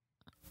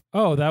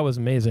 Oh, that was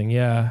amazing.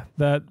 Yeah.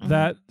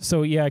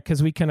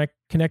 Because we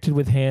connected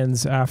with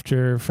Hands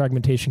after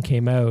Fragmentation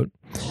came out.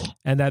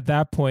 And at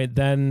that point,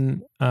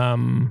 then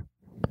we're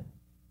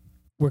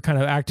kind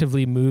of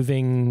actively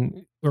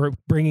moving or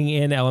bringing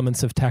in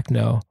elements of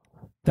techno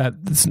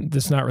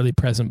that's not really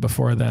present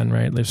before then,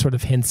 right? There's sort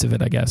of hints of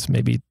it, I guess.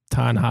 Maybe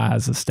Tanha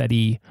has a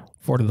steady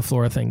 4 to the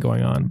floor thing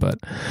going on. But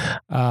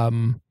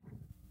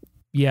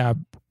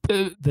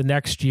the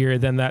next year,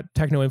 then that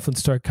techno influence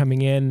started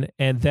coming in,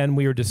 and then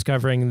we were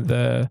discovering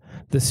the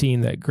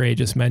scene that Gray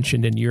just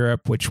mentioned in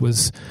Europe, which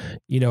was,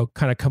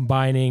 kind of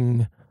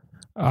combining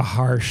a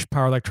harsh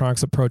power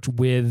electronics approach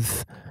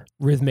with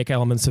rhythmic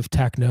elements of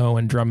techno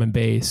and drum and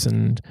bass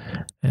and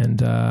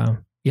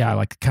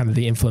like kind of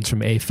the influence from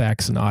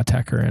Aphex and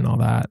Autechre and all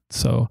that.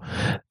 So,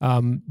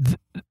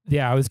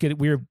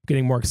 we were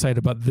getting more excited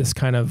about this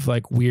kind of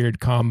like weird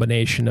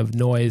combination of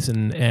noise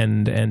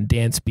and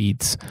dance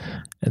beats.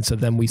 And so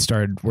then we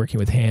started working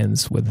with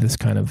Hands with this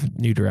kind of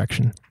new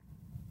direction.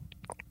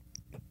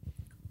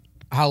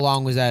 How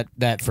long was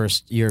that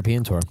first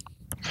European tour?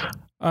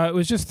 It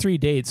was just 3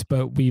 dates,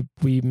 but we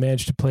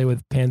managed to play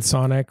with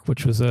Pansonic,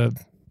 which was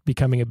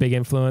becoming a big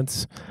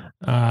influence.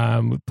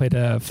 We played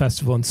a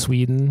festival in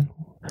Sweden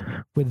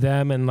with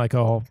them and like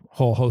a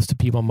whole host of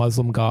people,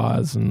 Muslim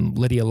Gauze and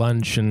Lydia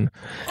Lunch and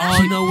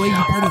no way, you're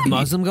part of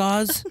Muslim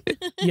Gauze?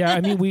 Yeah,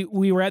 I mean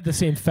we were at the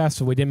same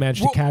festival. We didn't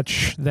manage to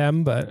catch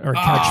them,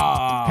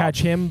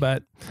 catch him,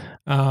 but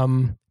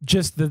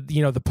just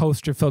the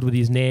poster filled with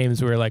these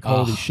names, we were like,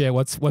 holy shit,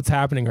 what's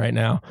happening right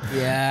now?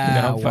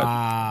 Yeah,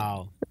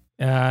 wow.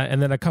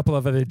 And then a couple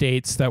of other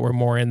dates that were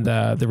more in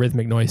the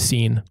rhythmic noise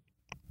scene.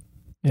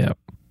 Yeah.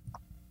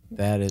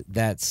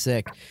 That's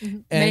sick.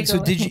 And Mago,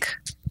 so did you?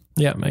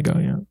 Yeah, Mago.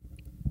 Yeah.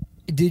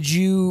 Did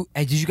you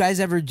guys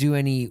ever do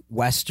any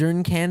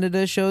Western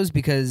Canada shows?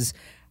 Because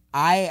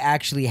I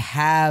actually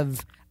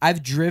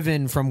I've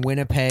driven from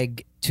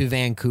Winnipeg to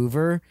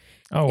Vancouver.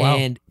 Oh wow!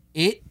 And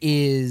it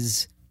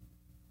is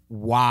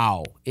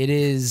wow. It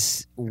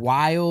is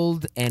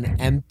wild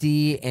and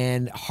empty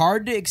and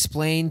hard to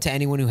explain to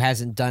anyone who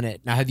hasn't done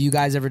it. Now, have you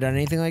guys ever done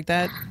anything like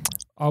that?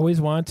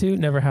 Always want to,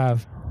 never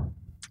have.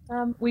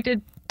 We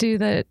did do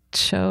the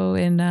show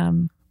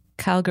in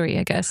Calgary,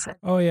 I guess.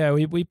 Oh yeah,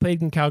 we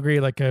played in Calgary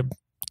like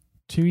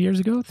 3 years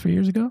ago.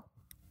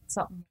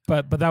 Something.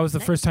 But that was the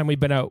first time we'd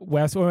been out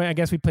west. Well, I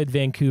guess we played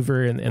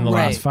Vancouver in the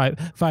last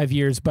five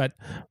years, but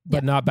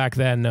not back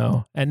then,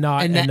 no, and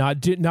not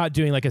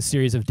doing like a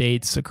series of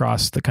dates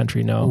across the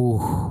country, no.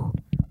 Ooh.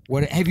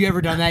 What have you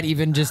ever done that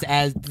even just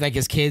as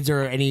kids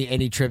or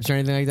any trips or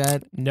anything like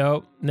that?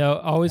 No.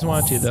 Always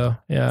want to though.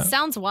 Yeah.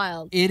 Sounds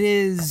wild. It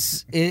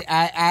is.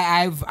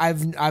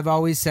 I've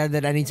always said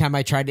that anytime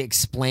I try to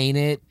explain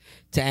it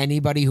to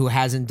anybody who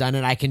hasn't done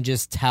it, I can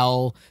just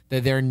tell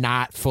that they're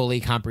not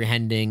fully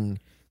comprehending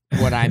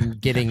what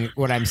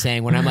I'm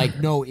saying when I'm like,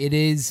 no, it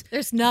is.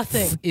 There's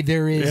nothing.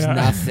 There is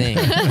nothing.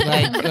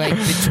 like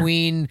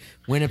between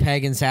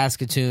Winnipeg and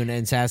Saskatoon,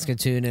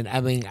 and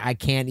I mean, I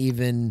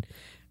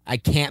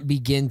can't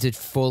begin to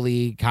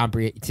fully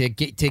comprehend to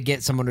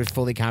get someone to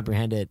fully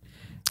comprehend it.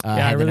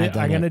 I'm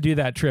gonna do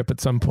that trip at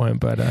some point,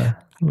 but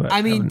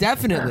I mean,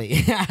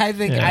 definitely. I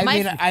think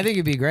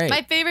it'd be great.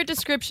 My favorite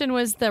description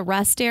was the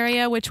rest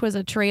area, which was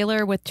a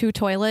trailer with 2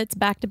 toilets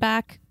back to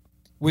back.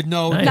 With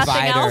no Nothing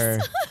divider.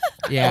 else.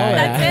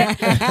 Yeah,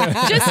 That's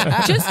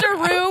it. Just a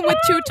room with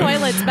 2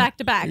 toilets back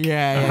to back.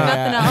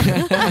 Yeah. Nothing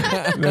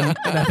else.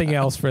 Nothing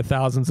else for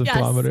thousands of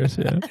kilometers.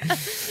 Yeah.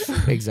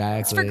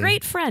 Exactly. It's for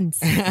great friends.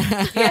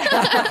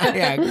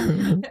 Yeah.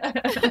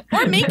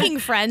 Or making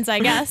friends, I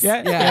guess.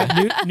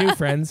 Yeah. New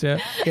friends. Yeah.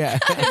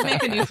 Just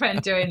make a new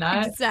friend doing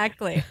that,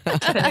 Exactly.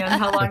 depending on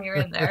how long you're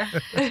in there.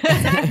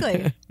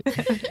 Exactly.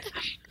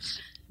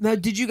 Now,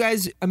 did you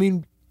guys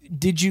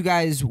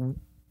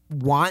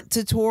want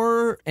to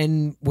tour,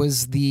 and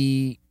was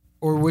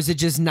it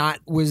just not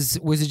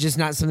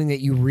something that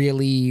you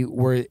really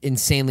were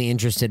insanely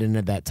interested in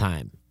at that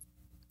time?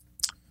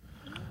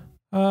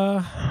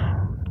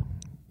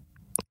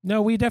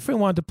 No, we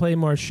definitely wanted to play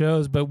more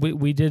shows, but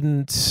we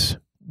didn't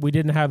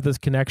have those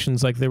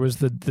connections. Like there was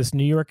this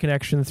New York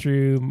connection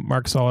through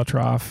Mark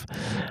Solitroff,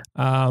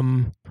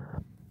 and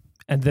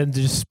then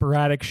just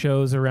sporadic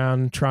shows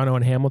around Toronto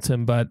and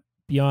Hamilton. But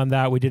beyond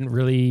that, we didn't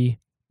really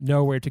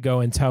know where to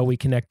go until we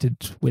connected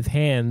with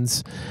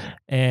Hands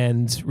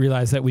and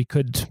realized that we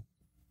could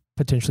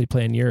potentially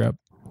play in Europe.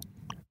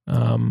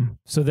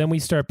 So then we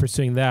started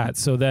pursuing that.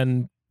 So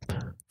then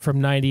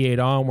from 98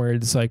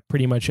 onwards, like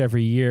pretty much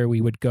every year we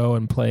would go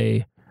and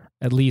play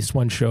at least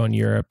one show in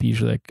Europe,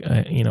 usually like,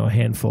 a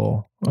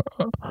handful.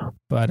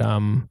 But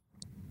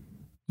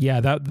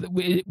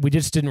we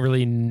just didn't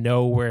really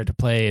know where to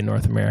play in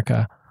North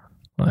America.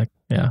 Like,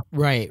 yeah.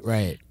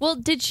 Right. Well,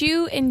 did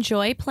you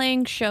enjoy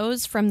playing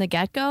shows from the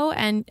get-go,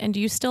 and do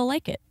you still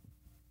like it?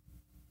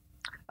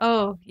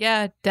 Oh,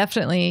 yeah,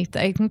 definitely.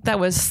 I think that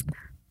was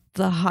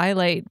the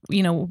highlight.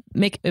 We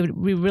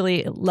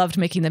really loved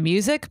making the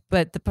music,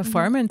 but the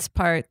performance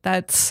part,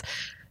 that's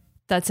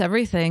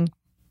everything.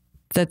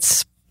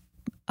 That's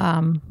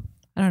I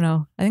don't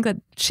know. I think that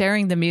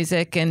sharing the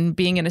music and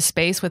being in a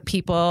space with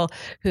people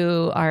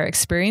who are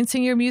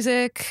experiencing your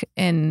music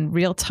in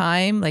real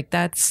time, like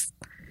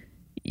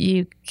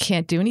you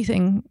can't do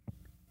anything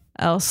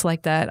else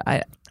like that.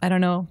 I don't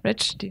know,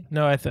 Rich.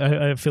 No, I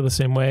feel the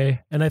same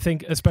way, and I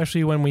think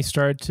especially when we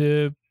start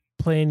to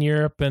play in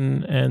Europe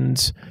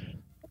and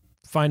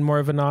find more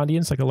of an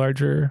audience, like a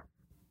larger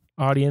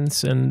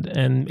audience,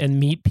 and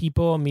meet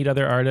people, meet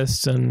other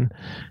artists, and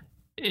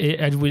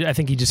I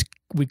think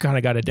we kind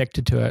of got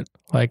addicted to it.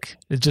 Like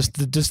it's just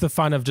the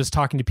fun of just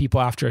talking to people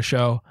after a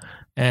show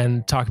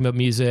and talking about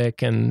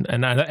music and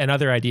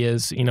other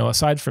ideas,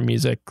 aside from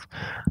music.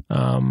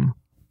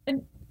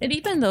 And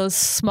even those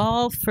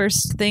small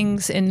first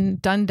things in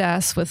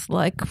Dundas with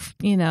 5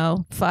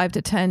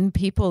 to 10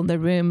 people in the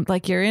room,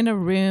 like you're in a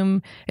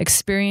room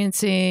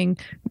experiencing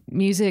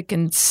music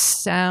and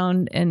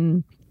sound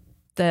and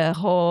the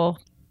whole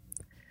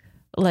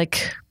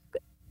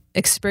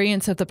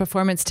experience of the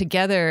performance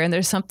together. And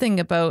there's something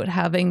about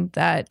having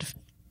that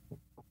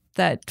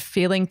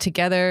feeling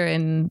together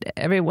and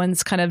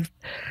everyone's kind of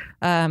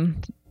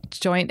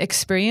joint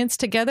experience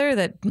together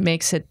that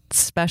makes it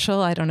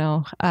special. I don't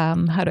know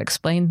how to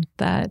explain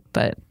that,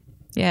 but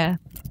yeah.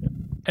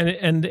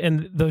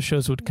 And those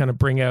shows would kind of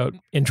bring out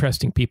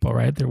interesting people,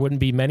 right? There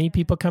wouldn't be many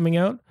people coming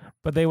out,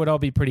 but they would all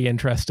be pretty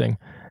interesting.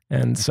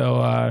 And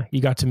so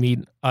you got to meet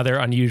other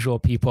unusual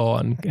people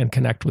and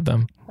connect with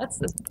them. That's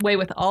the way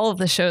with all of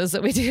the shows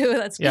that we do.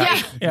 That's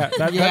yeah.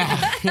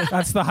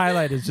 That's the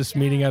highlight, is just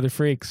meeting other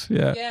freaks.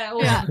 Yeah.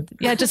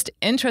 Just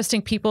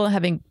interesting people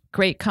having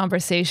great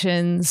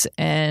conversations,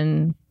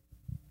 and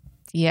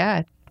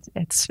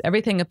it's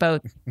everything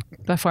about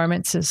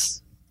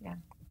performances.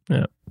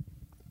 Yeah.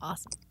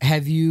 Awesome.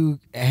 When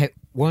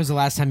was the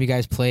last time you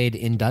guys played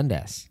in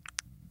Dundas?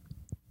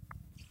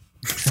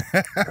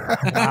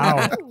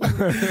 Wow.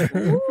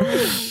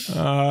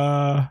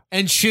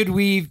 And should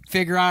we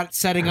figure out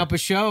setting up a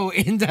show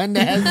in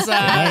Dundas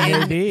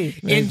maybe.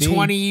 in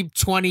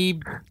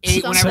 2028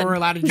 whenever we're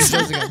allowed to do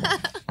shows again?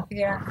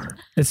 Yeah.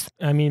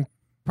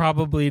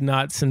 Probably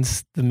not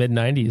since the mid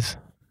 90s.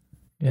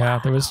 Yeah,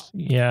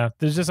 wow.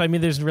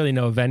 There's really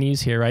no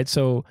venues here, right?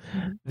 So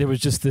there was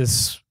just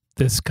this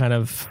kind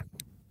of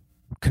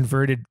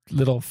converted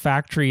little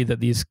factory that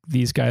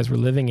these guys were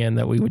living in,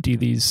 that we would do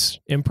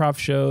these improv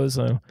shows.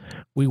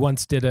 We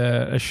once did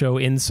a show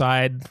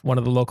inside one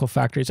of the local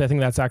factories. I think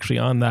that's actually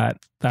on that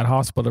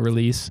hospital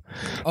release.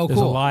 Oh, there's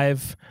cool.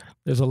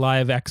 There's a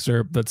live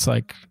excerpt that's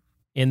like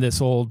in this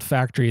old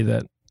factory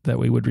that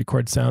we would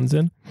record sounds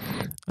in.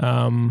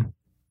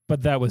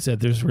 But that was it.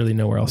 There's really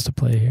nowhere else to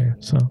play here.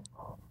 So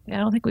yeah, I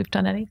don't think we've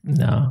done anything.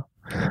 No.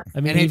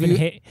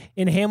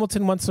 In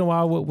Hamilton, once in a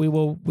while we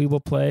will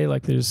play.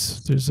 Like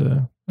there's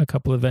a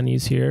couple of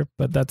venues here,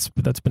 but that's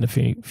been a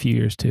few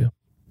years too.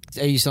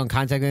 Are you still in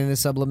contact with any of the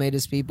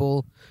Sublimatus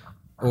people,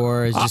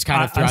 or is it just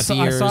kind of throughout the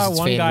years? I saw it's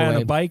one faded guy away?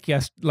 on a bike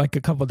like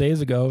a couple of days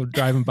ago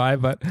driving by,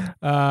 but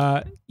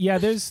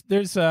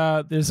there's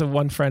a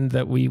one friend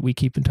that we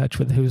keep in touch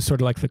with who's sort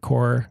of like the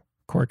core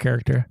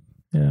character.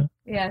 Yeah.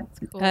 Yeah, it's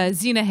cool.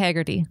 Zena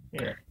Haggerty.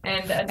 Yeah.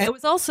 And it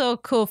was also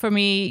cool for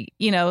me,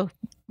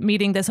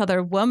 meeting this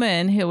other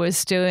woman who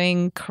was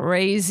doing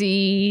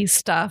crazy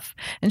stuff,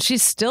 and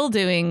she's still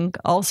doing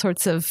all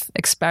sorts of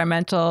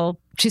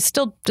she's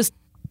still just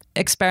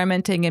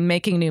experimenting and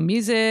making new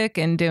music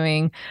and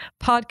doing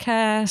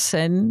podcasts.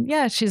 And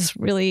yeah, she's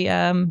really,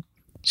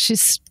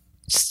 she's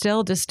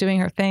still just doing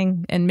her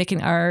thing and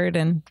making art.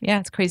 And yeah,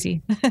 it's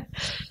crazy.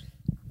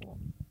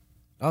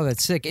 Oh,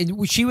 that's sick.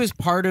 And she was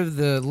part of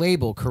the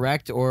label,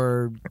 correct?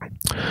 Or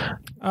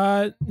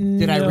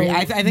did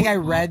I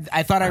read?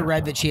 I thought I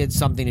read that she had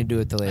something to do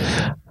with the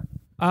label.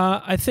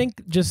 I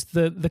think just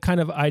the kind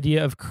of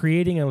idea of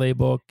creating a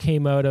label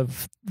came out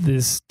of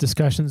these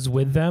discussions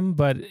with them,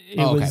 but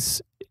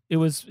it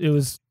was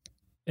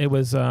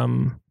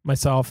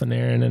myself and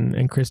Aaron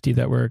and Christy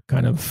that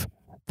kind of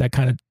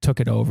took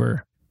it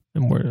over,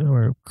 and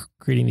we're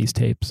creating these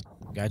tapes.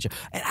 Gotcha.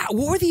 And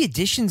what were the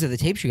additions of the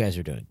tapes you guys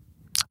are doing?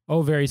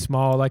 Oh, very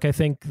small. Like I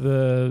think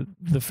the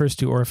first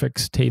two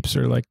Orphix tapes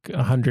are like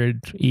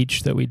 100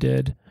 each that we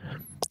did.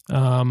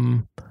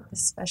 The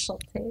special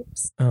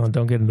tapes. Oh,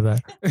 don't get into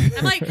that.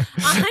 I'm like,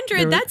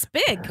 100, that's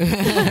big.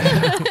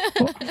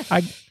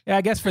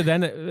 I guess for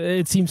then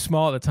it seemed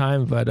small at the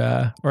time, but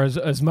or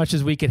as much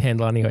as we could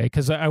handle anyway,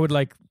 because I would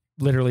like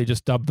literally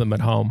just dub them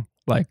at home.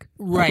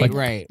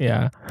 Right.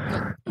 Yeah.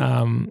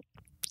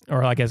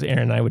 Or I guess Aaron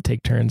and I would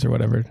take turns or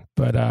whatever.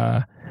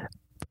 But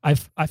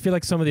I feel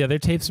like some of the other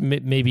tapes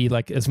maybe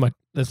like as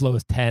low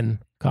as 10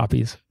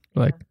 copies.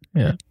 Like,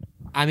 yeah.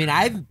 I mean,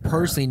 I've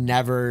personally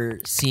never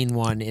seen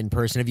one in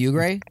person. Have you,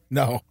 Gray?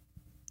 No.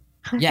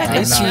 Yeah,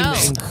 they seem No.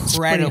 It's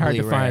pretty incredibly hard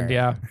to rare. find.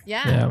 Yeah.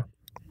 Yeah.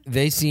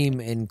 They seem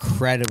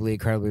incredibly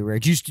rare.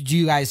 Do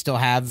you guys still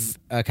have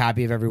a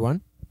copy of every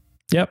one?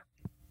 Yep.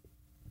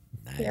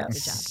 Yeah.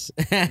 Nice.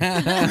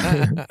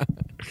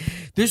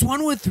 There's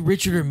one with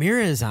Richard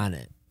Ramirez on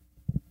it.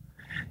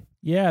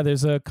 Yeah,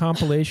 there's a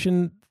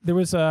compilation. There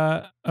was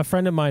a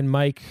friend of mine,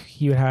 Mike.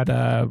 He had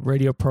a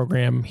radio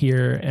program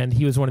here, and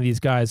he was one of these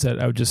guys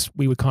that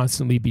we would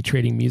constantly be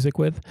trading music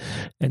with.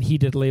 And he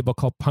did a label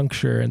called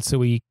Puncture, and so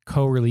we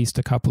co-released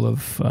a couple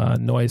of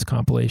noise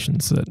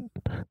compilations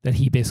that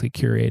he basically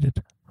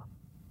curated.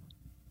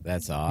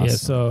 That's awesome. Yeah,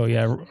 so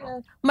yeah,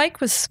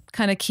 Mike was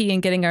kind of key in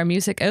getting our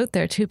music out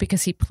there too,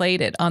 because he played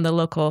it on the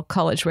local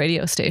college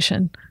radio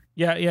station.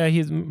 yeah.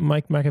 He's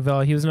Mike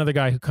Machiavelli. He was another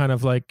guy who kind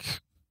of like.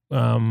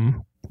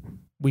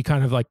 We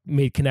kind of like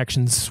made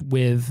connections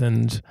with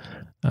and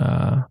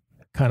kind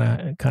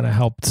of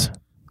helped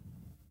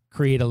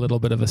create a little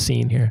bit of a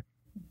scene here.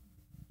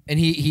 And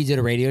he did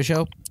a radio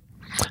show?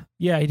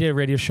 Yeah, he did a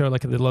radio show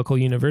like at the local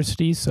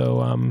university.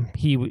 So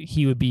he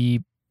would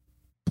be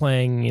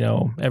playing,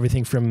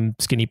 everything from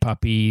Skinny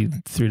Puppy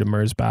through to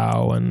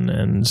Merzbow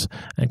and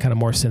kind of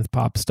more synth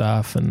pop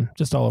stuff and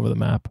just all over the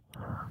map.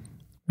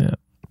 Yeah.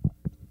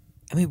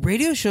 I mean,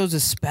 radio shows,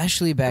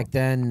 especially back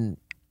then,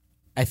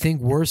 I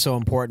think were so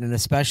important, and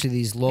especially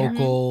these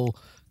local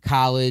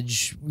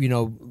college,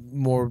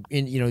 more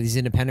in, these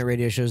independent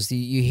radio shows.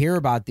 You hear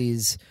about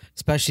these,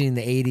 especially in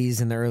the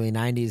 80s and the early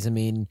 90s. I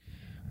mean,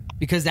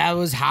 because that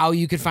was how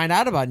you could find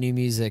out about new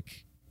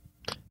music.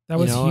 That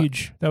was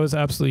huge. That was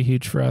absolutely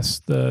huge for us.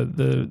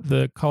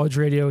 The college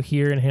radio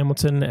here in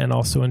Hamilton and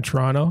also in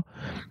Toronto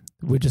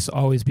would just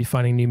always be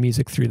finding new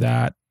music through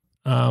that.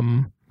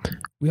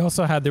 We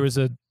also there was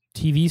a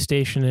TV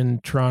station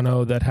in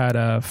Toronto that had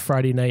a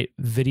Friday night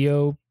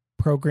video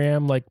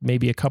program, like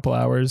maybe a couple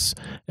hours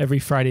every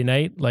Friday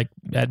night, like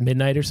at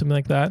midnight or something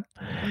like that.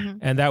 Mm-hmm.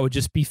 And that would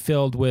just be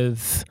filled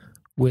with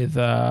what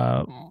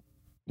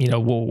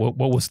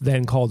was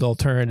then called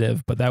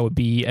alternative, but that would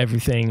be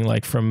everything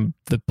like from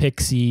the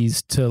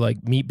Pixies to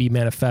like Meat Bee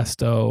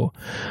Manifesto,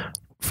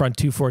 Front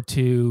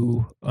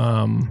 242,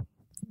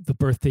 the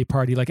Birthday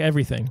Party, like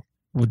everything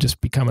would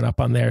just be coming up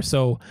on there.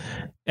 So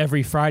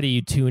every Friday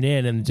you tune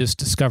in and just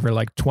discover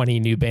like 20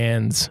 new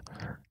bands.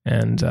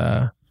 And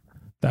that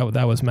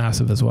was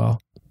massive as well.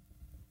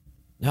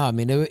 No, I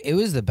mean, it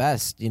was the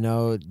best,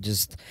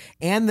 just,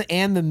 and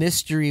the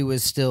mystery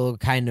was still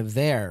kind of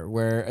there,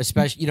 where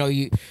especially,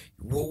 who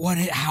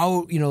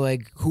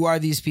are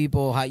these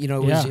people? How,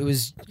 it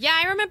was. Yeah,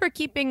 I remember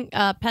keeping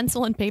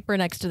pencil and paper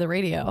next to the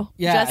radio.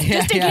 Yeah, just in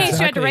case you had to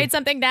exactly. write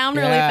something down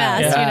really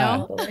fast,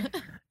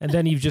 And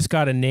then you've just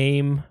got a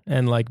name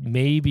and like,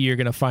 maybe you're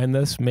going to find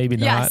this, maybe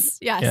not.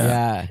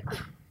 Yes.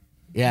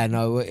 Yeah,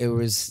 no, it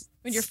was.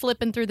 When you're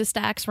flipping through the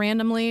stacks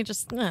randomly,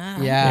 just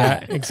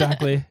Yeah,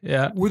 exactly.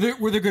 Yeah. Were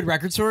there good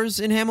record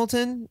stores in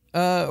Hamilton,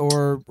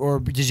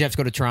 or did you have to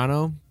go to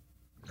Toronto?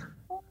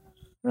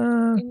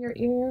 In your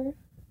ear.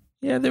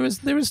 Yeah, there was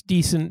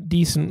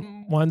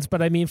decent ones,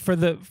 but I mean for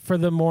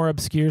the more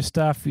obscure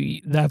stuff,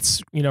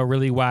 that's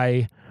really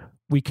why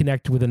we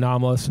connect with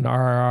Anomalous and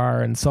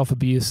RRR and Self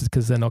Abuse,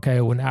 because then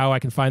now I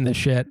can find this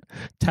shit.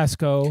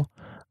 Tesco,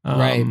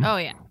 Right. Oh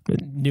yeah.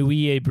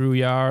 Nuit et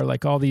Brouillard,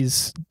 like all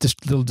these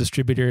little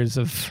distributors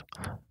of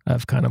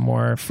kind of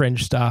more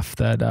fringe stuff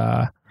that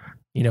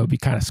be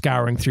kind of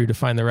scouring through to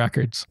find the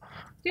records.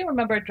 Do you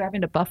remember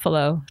driving to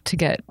Buffalo to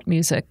get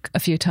music a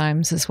few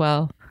times as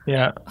well?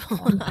 Yeah.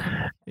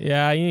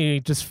 Yeah,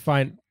 you just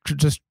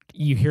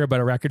you hear about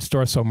a record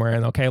store somewhere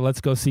and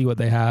let's go see what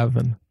they have,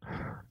 and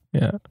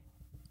yeah.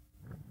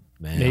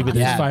 Man.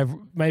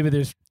 Maybe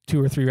there's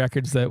 2 or 3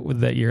 records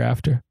that year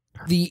after.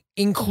 The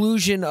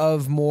inclusion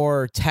of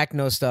more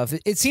techno stuff,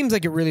 it seems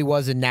like it really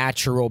was a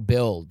natural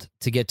build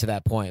to get to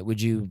that point.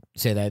 Would you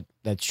say that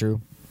that's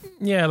true?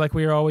 Yeah, like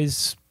we were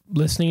always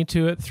listening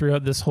to it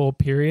throughout this whole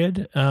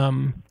period.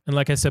 And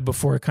like I said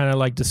before, kind of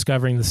like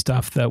discovering the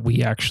stuff that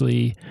we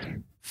actually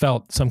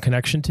felt some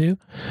connection to.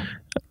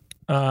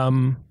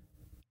 And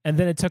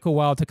then it took a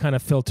while to kind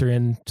of filter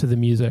into the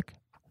music.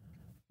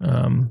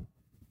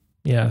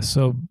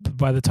 So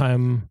by the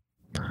time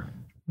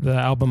the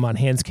album On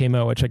Hands came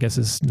out, which I guess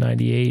is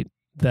 98,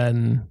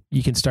 then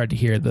you can start to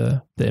hear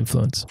the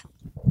influence.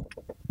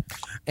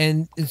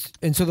 And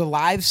so the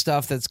live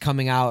stuff that's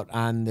coming out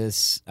on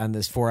this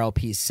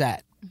 4LP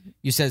set,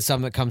 you said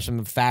some that comes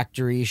from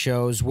factory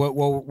shows.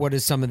 What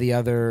is some of the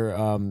other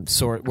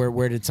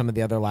where did some of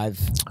the other live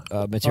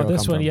material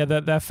this come one, from? yeah,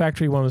 that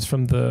factory one was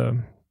from the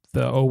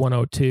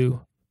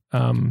 0102 CD.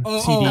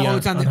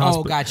 It's on the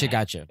Hospital.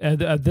 gotcha. And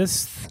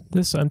this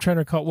I'm trying to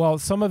recall. Well,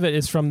 some of it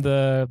is from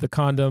the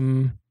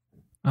Condom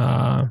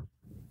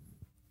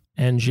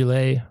and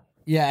Gilet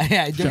Yeah,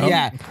 yeah, Jump.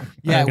 yeah.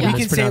 I We think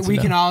can say mispronouncing we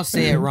that. can all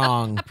say it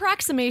wrong.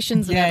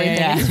 Approximations and Yeah, everything.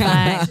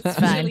 yeah, It's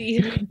fine.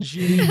 It's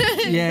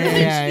fine.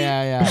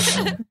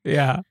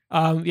 Yeah.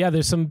 Yeah.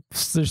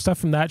 There's stuff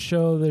from that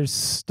show. There's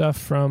stuff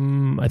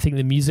from I think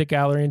the Music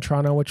Gallery in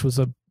Toronto, which was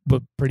a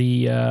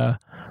pretty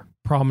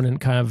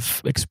prominent kind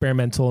of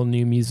experimental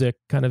new music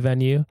kind of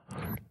venue.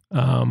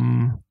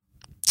 I'm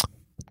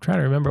trying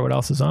to remember what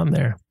else is on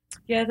there.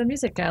 Yeah, the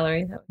music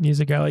gallery.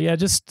 Music Gallery, yeah,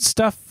 just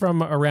stuff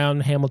from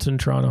around Hamilton,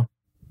 Toronto.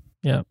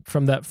 Yeah,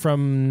 from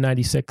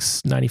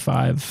 96,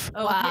 95.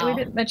 Oh, Wow. yeah, we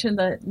didn't mention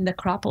the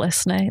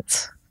Necropolis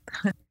nights.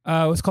 It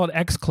was called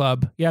X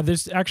Club. Yeah,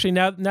 there's actually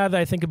now that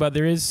I think about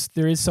it,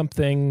 there is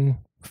something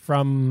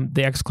from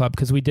the X Club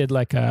because we did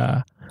like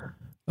a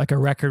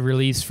record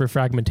release for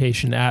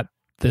Fragmentation at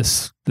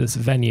this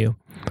venue.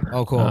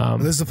 Oh, cool.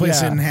 This is the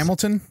place yeah. in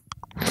Hamilton.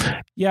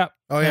 Yeah.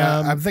 Oh yeah,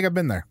 Um, I think I've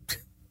been there.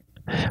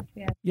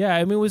 Yeah,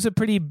 I mean, it was a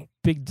pretty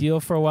big deal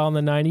for a while in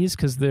the 90s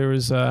because there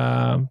was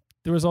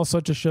all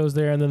sorts of shows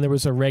there, and then there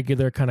was a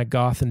regular kind of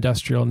goth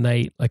industrial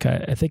night, like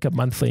I think a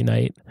monthly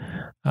night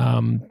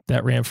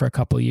that ran for a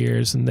couple of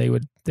years, and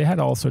they had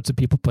all sorts of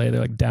people play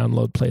there, like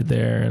Download played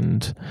there,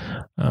 and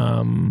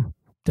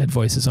Dead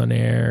Voices on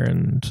Air,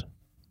 and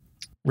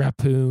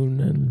Rappoon,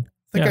 and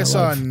I think yeah, I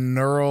saw love-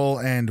 Neural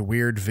and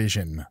Weird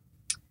Vision.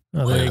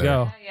 Oh, there you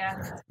go.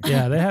 Yeah.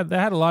 Yeah, they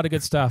had a lot of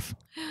good stuff.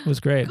 It was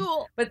great.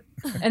 Cool.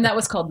 And that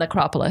was called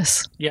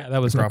Necropolis. Yeah, that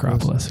was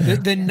Necropolis. Necropolis. Yeah.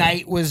 The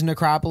night was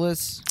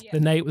Necropolis. The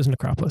night was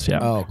Necropolis. Yeah.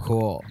 Oh,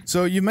 cool.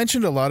 So you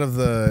mentioned a lot of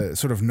the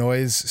sort of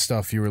noise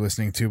stuff you were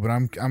listening to, but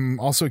I'm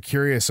also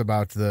curious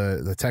about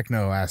the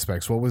techno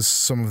aspects. What was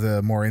some of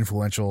the more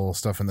influential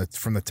stuff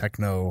from the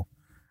techno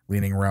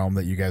leaning realm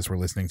that you guys were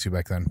listening to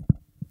back then?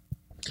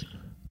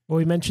 Well,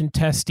 we mentioned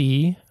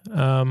Testy,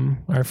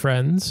 our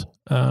friends,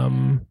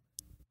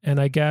 and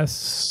I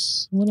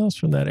guess what else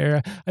from that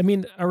era? I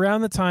mean,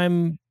 around the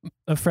time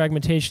of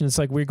Fragmentation, it's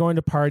like we're going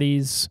to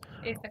parties,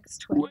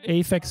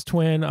 Aphex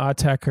Twin,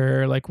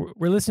 Autechre, like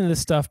we're listening to this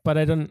stuff, but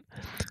I don't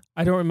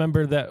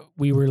remember that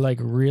we were like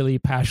really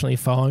passionately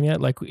following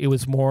it. Like it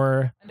was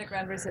more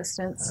Underground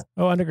Resistance.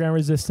 Oh, Underground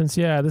Resistance.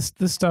 Yeah, this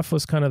stuff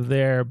was kind of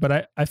there,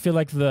 but I feel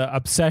like the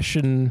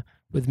obsession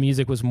with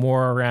music was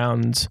more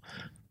around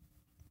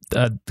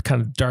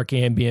kind of dark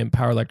ambient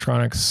power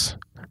electronics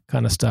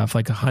kind of stuff,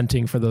 like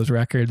hunting for those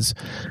records,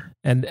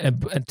 and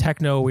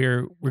techno.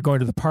 We're going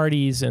to the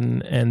parties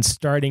and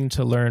starting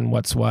to learn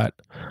what's what.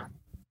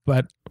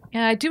 But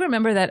Yeah, I do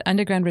remember that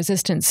Underground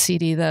Resistance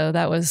CD though.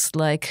 That was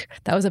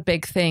a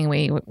big thing.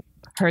 We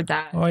heard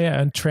that. oh yeah,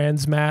 and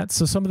Transmat.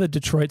 So some of the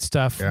Detroit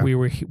stuff Yeah. we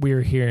were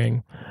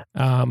hearing,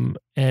 and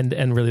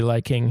really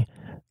liking.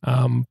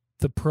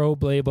 The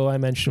Probe label I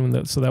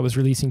mentioned, so that was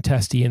releasing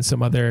Testy and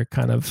some other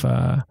kind of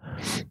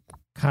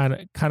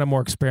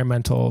more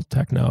experimental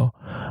techno.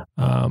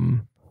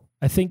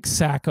 I think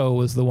Sacco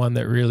was the one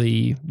that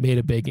really made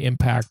a big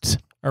impact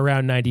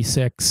around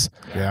 96.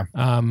 Yeah.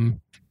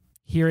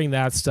 Hearing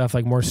that stuff,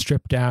 like more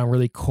stripped down,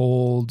 really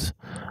cold,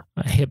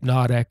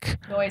 hypnotic.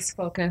 Noise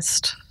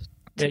focused.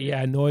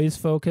 Yeah, noise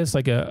focused,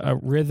 like a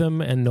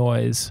rhythm and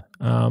noise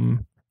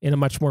in a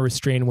much more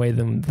restrained way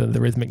than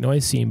the rhythmic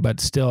noise scene, but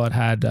still it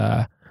had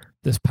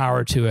this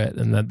power to it.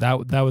 And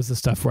that was the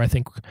stuff where I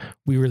think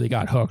we really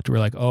got hooked. We're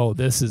like, oh,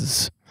 this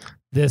is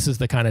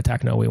the kind of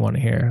techno we want to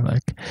hear.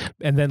 Like,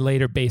 and then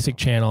later Basic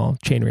Channel,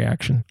 Chain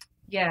Reaction.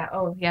 Yeah.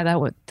 Oh, yeah.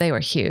 They were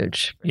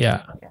huge.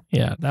 Yeah.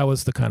 That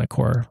was the kind of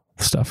core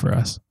stuff for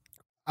us.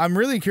 I'm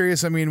really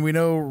curious. I mean, we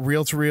know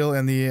Reel to Reel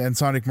and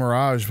Sonic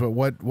Mirage, but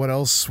what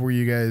else were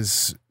you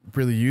guys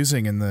really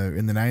using in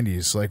the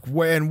 90s? Like,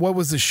 what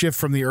was the shift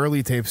from the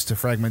early tapes to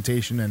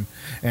Fragmentation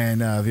and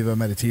Viva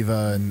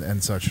Meditiva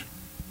and such?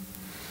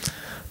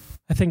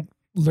 I think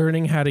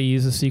learning how to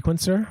use a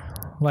sequencer,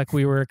 like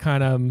we were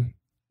kind of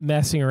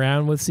messing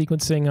around with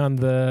sequencing on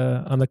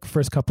the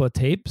first couple of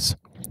tapes,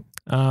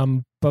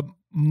 but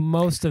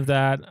most of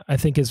that I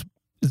think is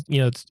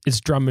it's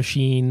drum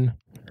machine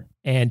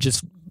and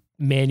just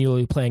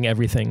manually playing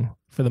everything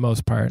for the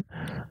most part.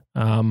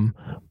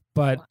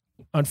 But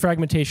on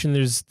Fragmentation,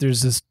 there's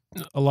this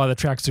a lot of the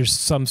tracks. There's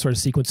some sort of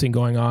sequencing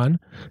going on.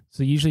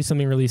 So usually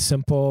something really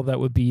simple that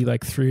would be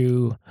like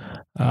through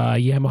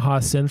Yamaha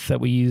synth that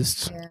we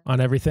used on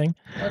everything.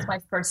 That was my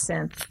first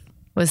synth.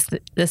 Was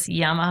this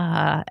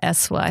Yamaha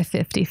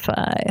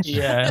SY55?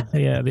 Yeah,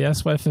 the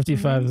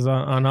SY55 is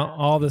on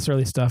all this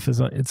early stuff.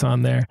 It's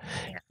on there.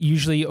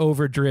 Usually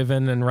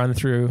overdriven and run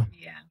through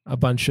a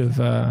bunch of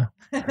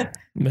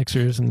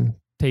mixers and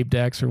tape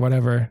decks or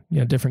whatever,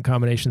 different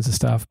combinations of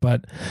stuff.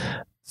 But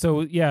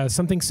so yeah,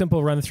 something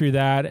simple run through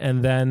that,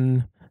 and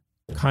then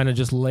kind of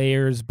just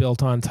layers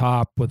built on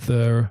top with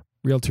the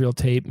reel-to-reel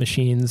tape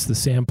machines, the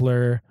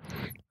sampler.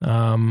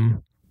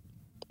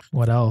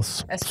 What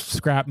else?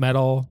 Scrap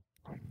metal.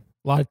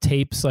 A lot of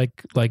tapes,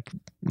 like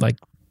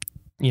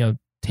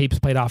tapes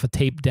played off a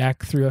tape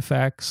deck through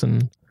effects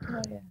and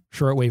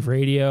shortwave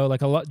radio,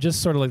 like a lot,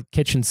 just sort of like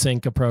kitchen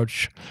sink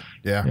approach.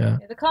 Yeah.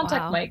 The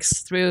contact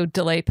mics through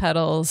delay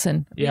pedals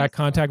and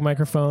contact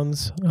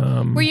microphones.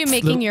 Were you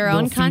making your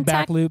own feedback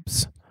contact?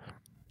 loops?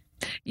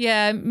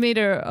 Yeah, I made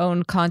our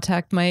own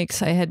contact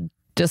mics. I had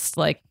just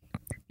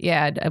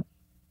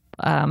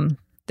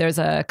there's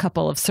a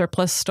couple of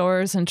surplus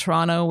stores in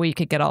Toronto where you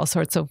could get all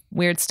sorts of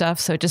weird stuff.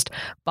 So just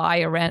buy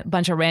a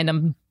bunch of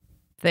random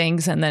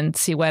things and then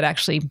see what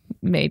actually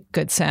made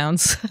good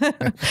sounds.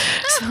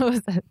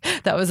 So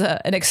that was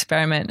an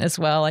experiment as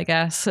well, I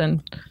guess.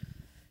 And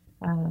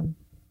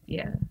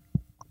yeah.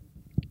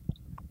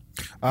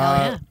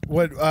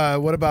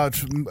 What about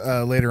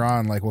later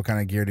on? Like, what kind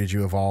of gear did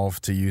you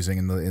evolve to using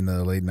in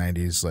the late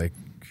 90s? Like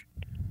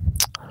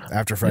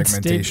after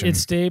fragmentation, it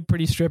stayed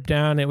pretty stripped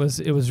down. It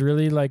was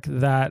really like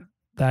that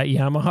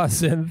Yamaha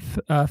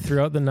synth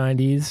throughout the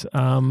 90s.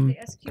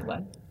 The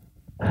SQ1.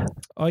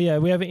 Oh yeah,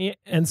 we have an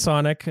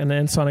Ensoniq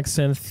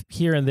synth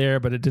here and there,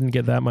 but it didn't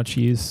get that much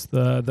use.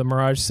 The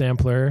Mirage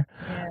sampler,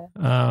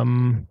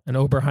 an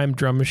Oberheim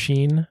drum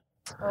machine.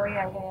 Oh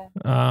yeah.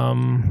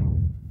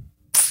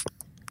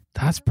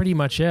 That's pretty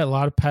much it. A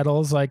lot of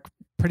pedals, like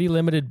pretty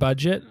limited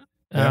budget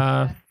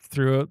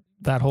through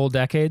that whole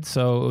decade.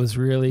 So it was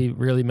really,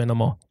 really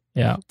minimal.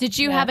 Yeah. Did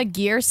you have a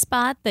gear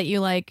spot that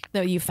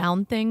you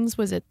found things?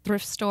 Was it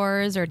thrift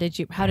stores or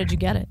how did you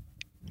get it?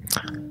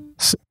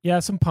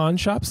 Some pawn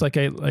shops. I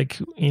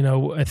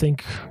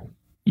think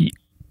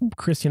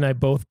Christy and I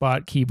both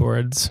bought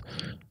keyboards.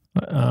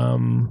 I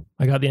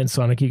got the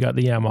Ensoniq, you got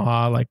the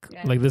Yamaha.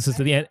 Like this is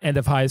the end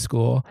of high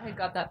school. I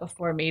got that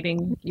before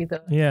meeting you.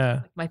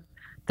 Yeah.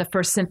 The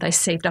first synth I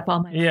saved up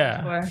all my money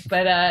for.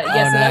 But so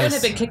that one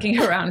had been kicking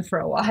around for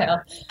a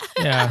while.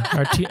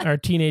 Yeah, our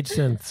teenage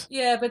synths.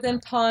 Yeah, but then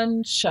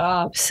pawn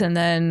shops, and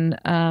then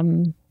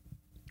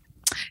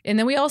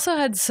we also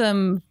had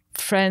some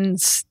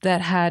friends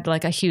that had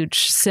like a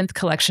huge synth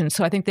collection.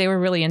 So I think they were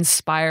really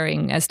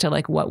inspiring as to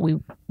like where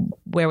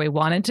we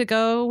wanted to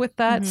go with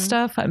that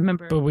stuff. I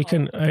remember, but we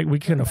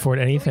couldn't afford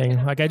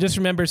anything. Like I just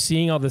remember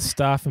seeing all this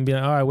stuff and being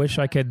like, oh, I wish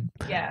I could.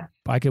 Yeah.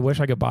 Wish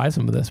I could buy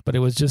some of this, but it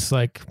was just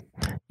like,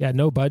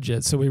 no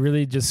budget. So we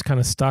really just kind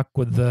of stuck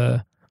with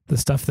the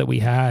stuff that we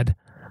had.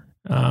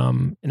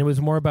 And it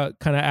was more about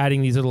kind of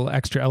adding these little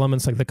extra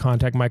elements like the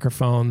contact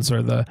microphones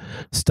or the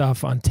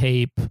stuff on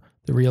tape,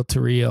 the reel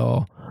to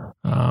reel,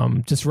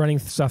 just running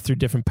stuff through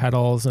different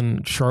pedals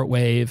and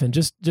shortwave and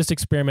just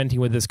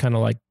experimenting with this kind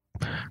of like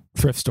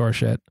thrift store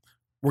shit.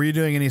 Were you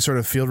doing any sort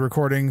of field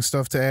recording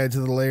stuff to add to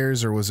the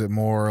layers, or was it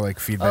more like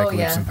feedback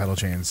loops and pedal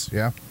chains?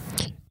 Yeah.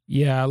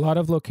 Yeah, a lot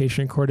of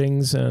location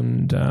recordings,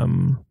 and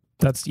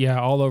that's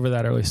all over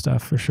that early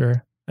stuff for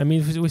sure. I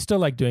mean, we still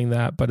like doing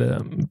that, but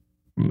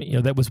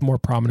that was more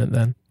prominent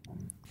then.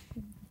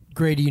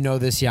 Gray, do you know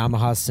this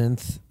Yamaha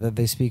synth that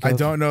they speak of? I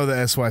don't know the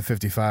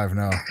SY55.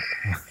 No.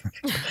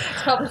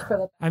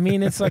 I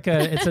mean, it's a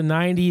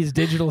 90s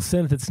digital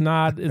synth. It's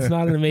not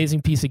an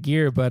amazing piece of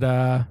gear,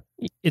 but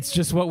it's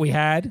just what we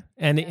had,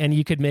 and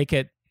you could make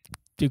it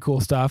do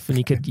cool stuff, and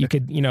you could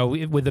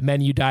with the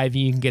menu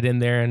diving, you can get in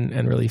there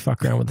and really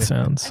fuck around with the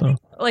sounds. So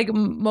like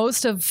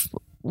most of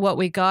what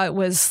we got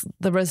was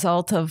the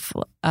result of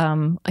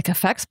like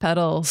effects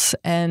pedals,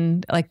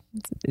 and like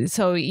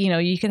so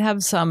you can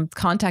have some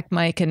contact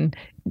mic and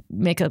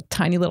make a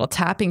tiny little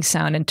tapping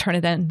sound and turn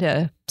it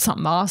into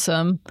something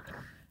awesome.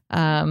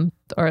 Or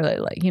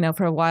like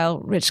for a while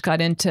Rich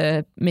got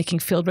into making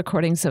field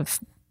recordings of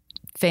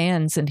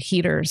fans and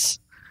heaters.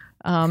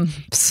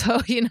 So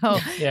and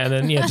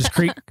then just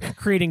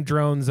creating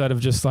drones out of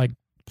just like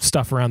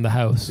stuff around the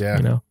house.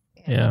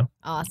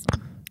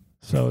 Awesome.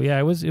 So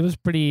it was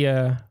pretty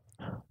it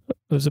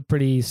was a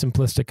pretty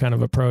simplistic kind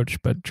of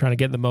approach, but trying to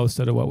get the most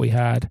out of what we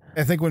had.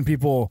 I think when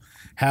people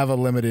have a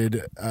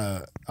limited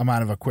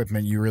amount of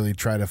equipment, you really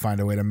try to find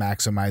a way to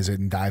maximize it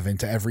and dive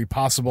into every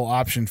possible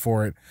option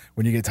for it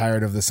when you get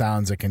tired of the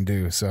sounds it can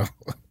do. So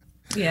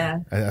yeah,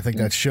 I think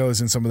that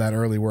shows in some of that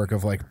early work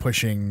of like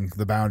pushing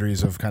the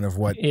boundaries of kind of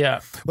what,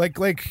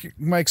 like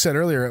Mike said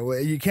earlier,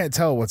 you can't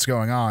tell what's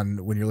going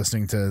on when you're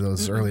listening to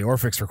those early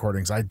Orphix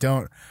recordings. I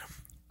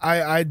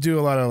do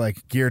a lot of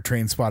like gear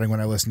train spotting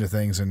when I listen to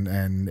things,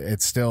 and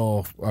it's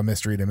still a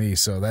mystery to me.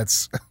 So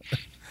that's,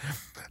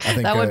 I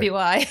think that would be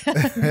why.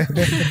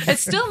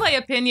 It's still my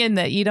opinion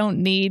that you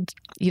don't need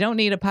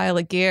a pile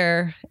of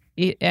gear.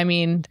 I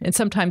mean, and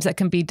sometimes that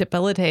can be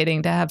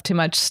debilitating to have too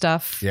much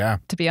stuff. Yeah.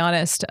 To be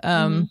honest.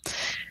 And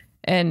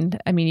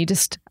I mean,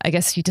 I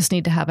guess you just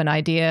need to have an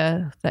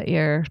idea that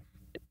you're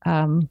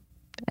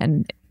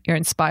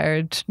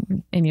inspired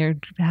and you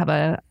have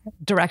a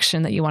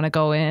direction that you want to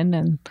go in,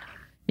 and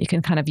you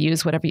can kind of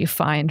use whatever you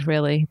find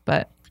really,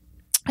 but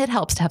it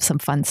helps to have some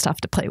fun stuff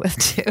to play with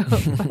too.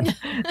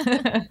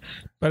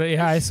 But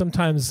I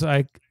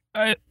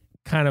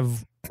kind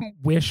of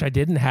wish I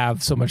didn't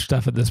have so much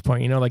stuff at this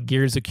point, like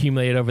gears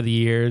accumulate over the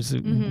years,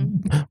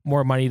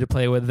 more money to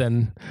play with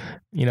than,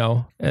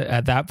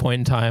 at that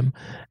point in time.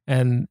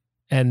 And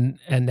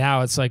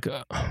now it's like,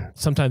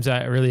 sometimes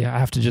I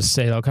have to just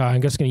say, okay,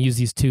 I'm just going to use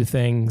these two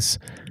things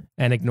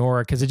and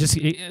ignore it, because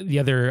the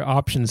other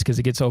options, because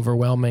it gets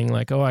overwhelming.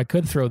 Like, oh, I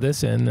could throw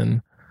this in.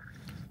 And,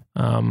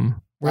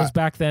 whereas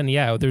back then,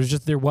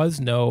 there was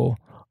no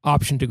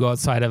option to go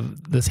outside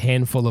of this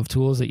handful of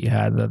tools that you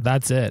had.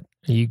 That's it.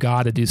 You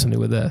got to do something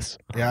with this.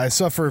 Yeah, I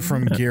suffer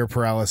from gear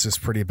paralysis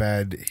pretty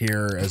bad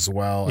here as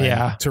well. And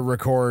Yeah. to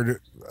record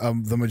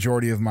the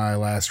majority of my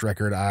last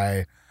record,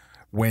 I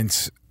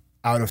went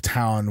out of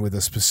town with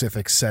a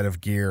specific set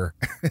of gear.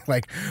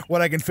 Like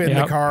what I can fit in the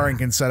Yep. car and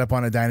can set up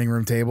on a dining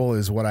room table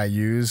is what I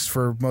used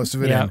for most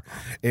of it. Yep.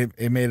 And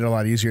it made it a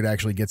lot easier to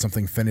actually get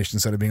something finished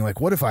instead of being like,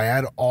 what if I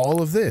had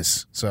all of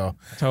this? So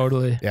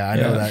Totally. yeah, I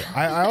know that.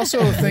 I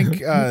also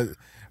think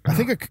I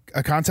think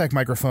a contact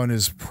microphone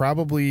is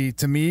probably,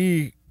 to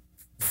me,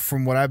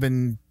 from what I've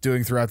been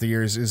doing throughout the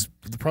years, is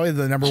probably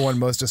the number one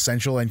most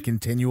essential and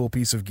continual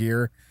piece of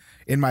gear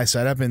in my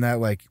setup. In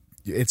that, like,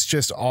 it's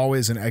just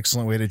always an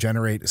excellent way to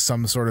generate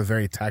some sort of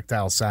very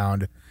tactile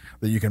sound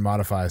that you can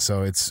modify.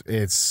 So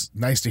it's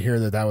nice to hear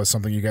that was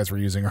something you guys were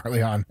using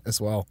early on as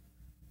well.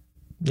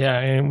 Yeah,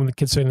 and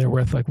considering they're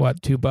worth like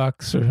what,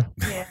 $2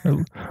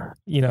 or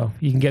you know,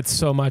 you can get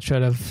so much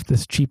out of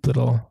this cheap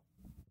little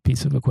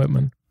piece of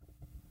equipment.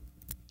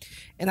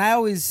 And I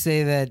always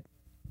say that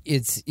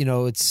it's, you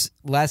know, it's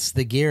less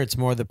the gear, it's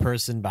more the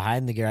person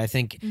behind the gear. I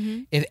think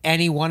if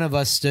any one of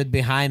us stood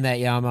behind that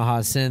Yamaha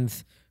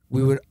synth,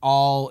 we would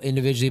all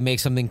individually make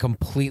something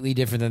completely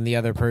different than the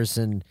other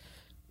person,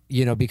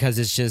 you know, because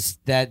it's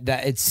just that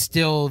it's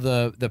still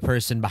the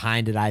person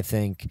behind it. I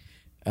think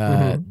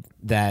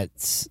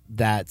that's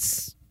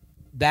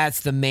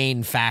the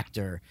main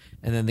factor.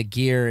 And then the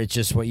gear, it's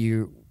just what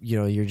you're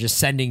just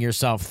sending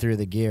yourself through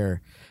the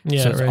gear.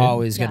 Yeah, So it's right.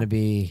 always going to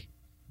be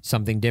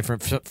something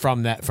different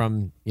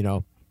from you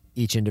know,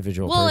 each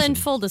individual Well, person. in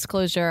full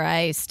disclosure,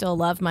 I still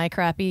love my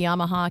crappy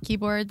Yamaha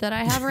keyboard that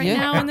I have right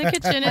now in the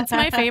kitchen. It's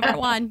my favorite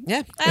one.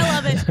 Yeah. I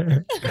love it.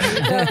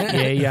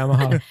 Yeah,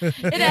 Yamaha.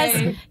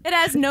 It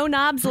has no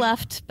knobs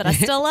left, but I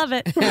still love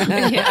it.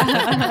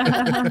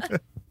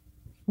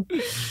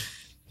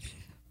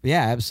 Yeah,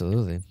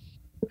 absolutely.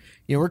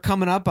 You know, we're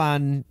coming up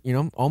on, you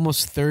know,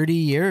 almost 30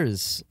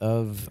 years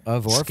of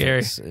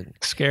Orpheus.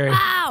 Scary.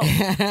 Wow.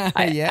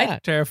 Yeah.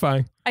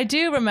 Terrifying. I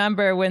do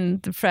remember when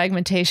the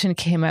Fragmentation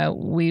came out,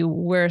 we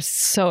were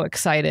so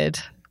excited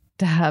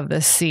to have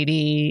this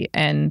CD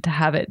and to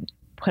have it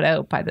put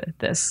out by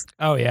this.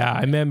 Oh yeah,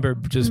 I remember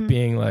just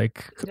being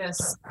like,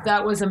 Just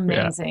that was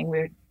amazing.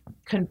 We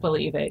couldn't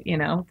believe it, you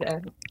know.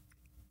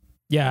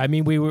 yeah. I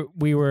mean, we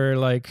were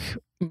like,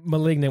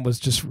 Malignant was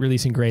just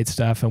releasing great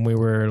stuff, and we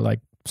were like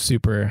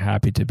super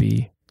happy to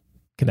be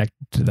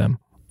connected to them.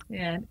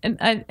 Yeah,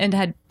 and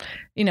had,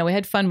 you know, we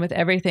had fun with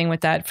everything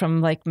with that,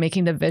 from like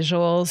making the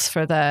visuals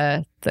for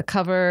the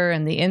cover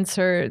and the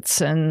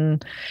inserts,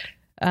 and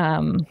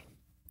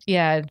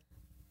yeah,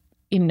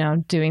 you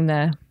know, doing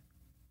the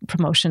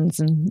promotions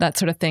and that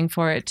sort of thing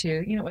for it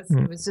too. You know,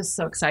 it was just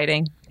so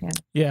exciting. Yeah.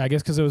 Yeah, I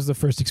guess because it was the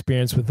first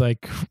experience with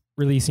like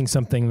releasing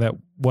something that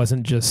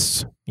wasn't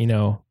just, you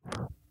know,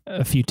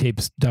 a few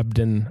tapes dubbed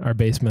in our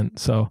basement.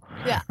 So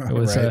Yeah. it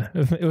was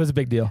it was a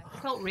big deal. It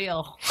felt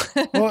real.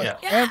 Well,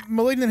 and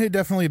Malignant had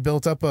definitely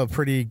built up a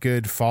pretty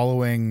good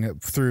following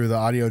through the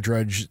Audio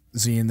Drudge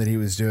zine that he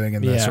was doing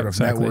and the Yeah, sort of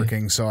exactly.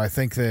 networking. So I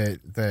think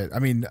that I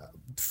mean,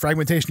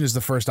 Fragmentation is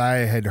the first I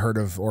had heard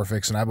of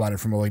Orpheus, and I bought it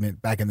from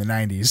Malignant back in the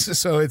 90s.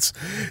 So it's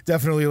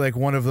definitely like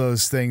one of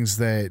those things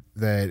that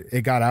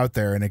it got out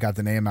there and it got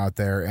the name out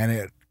there and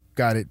it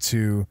got it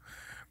to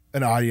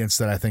an audience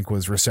that I think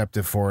was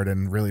receptive for it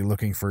and really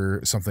looking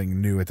for something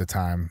new at the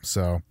time.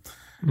 So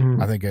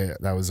I think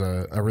that was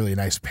a really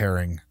nice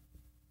pairing.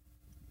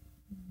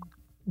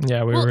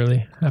 Yeah, we were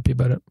really happy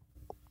about it.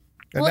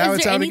 And Well, now is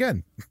it's there out any-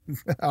 again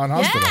on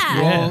Hospital.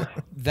 Yeah. Well,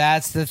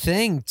 that's the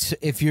thing.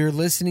 If you're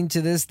listening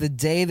to this the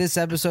day this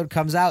episode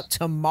comes out,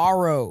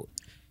 tomorrow,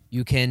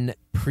 you can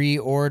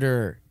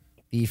pre-order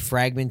the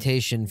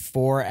Fragmentation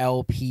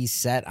 4LP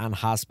set on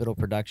Hospital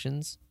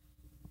Productions.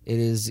 It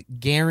is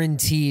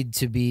guaranteed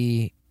to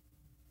be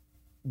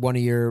one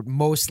of your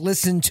most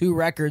listened to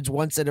records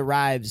once it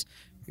arrives.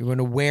 You're going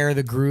to wear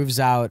the grooves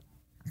out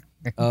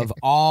of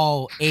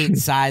all 8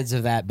 sides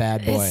of that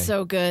bad boy. It's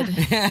so good.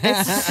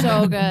 It's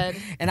so good.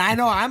 And I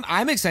know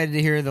I'm excited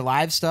to hear the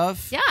live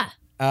stuff. Yeah.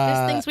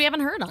 There's things we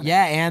haven't heard on it.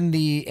 Yeah, and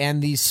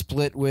the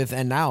split with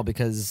And Now,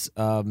 because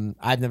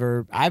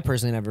I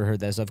personally never heard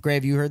that stuff. Gray,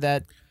 have you heard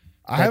that?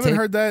 I haven't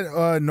heard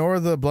that, nor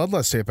the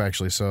Bloodlust tape,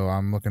 actually. So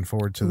I'm looking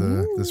forward to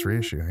this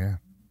reissue. Yeah.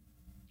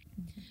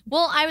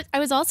 Well, I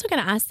was also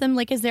going to ask them,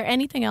 like, is there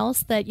anything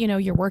else that, you know,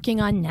 you're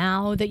working on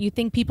now that you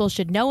think people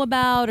should know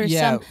about, or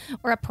Yeah.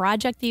 or a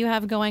project that you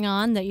have going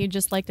on that you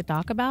just like to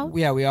talk about?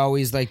 Yeah, we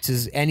always like to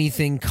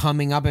anything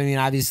coming up. I mean,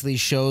 obviously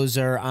shows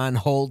are on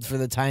hold for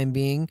the time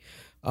being.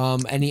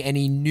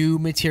 Any new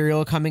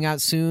material coming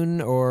out soon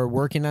or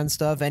working on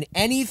stuff, and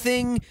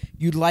anything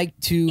you'd like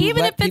to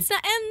Even let if it's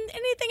not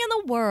anything in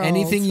the world.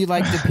 anything you'd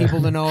like the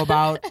people to know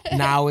about,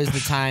 now is the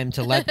time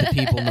to let the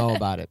people know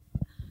about it.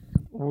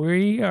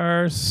 We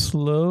are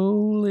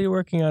slowly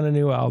working on a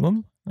new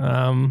album. It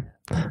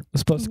was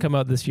supposed to come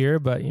out this year,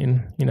 but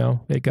you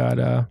know, it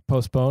got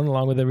postponed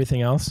along with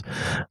everything else.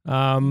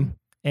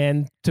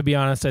 And to be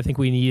honest, I think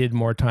we needed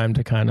more time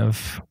to kind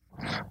of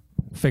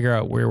figure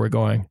out where we're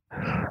going.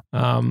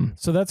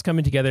 So that's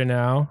coming together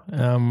now.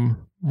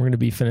 We're going to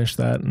be finished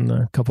that in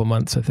a couple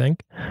months, I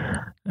think.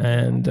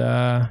 And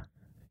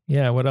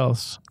what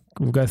else?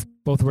 We've got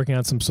both working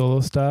on some solo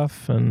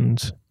stuff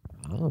and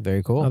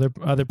very cool.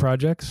 Other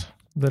projects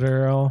that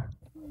are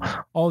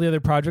all the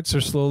other projects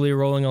are slowly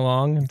rolling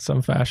along in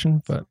some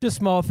fashion, but just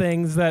small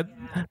things that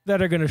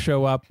are going to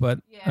show up. But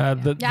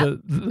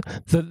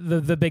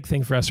the big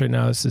thing for us right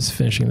now is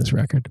finishing this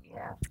record.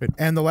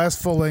 And the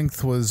last full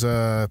length was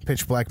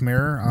Pitch Black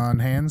Mirror on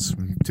Hands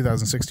from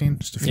 2016,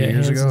 just a few years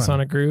Hands ago. and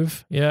Sonic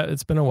Groove. Yeah,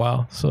 it's been a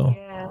while. So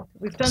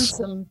we've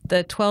done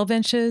the 12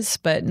 inches,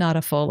 but not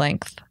a full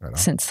length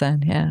since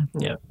then. Yeah.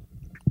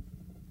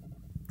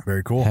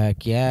 Very cool.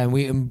 Heck yeah,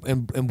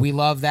 and we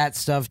love that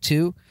stuff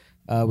too.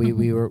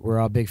 We're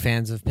all big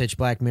fans of Pitch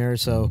Black Mirror,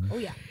 so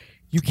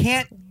you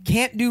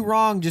can't do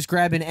wrong just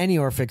grabbing any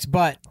Orphix.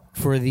 But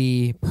for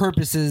the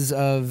purposes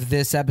of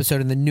this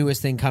episode and the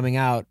newest thing coming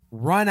out,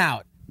 run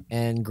out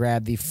and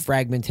grab the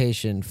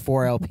Fragmentation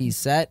 4LP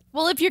set.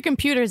 Well, if your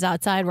computer's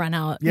outside, run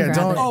out. Yeah, and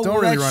grab don't it.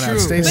 really run out.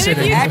 Stay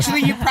sitting.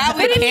 Actually, you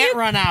probably can't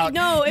run out.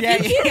 No, if you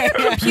keep your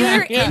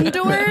computer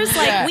indoors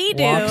like we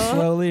do, walk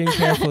slowly and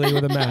carefully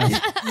with a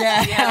mask.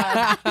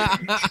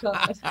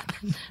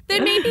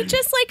 then maybe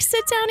just like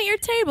sit down at your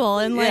table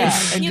and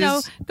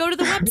and go to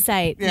the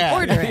website and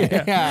order it.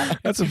 Yeah,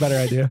 that's a better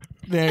idea.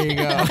 There you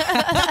go.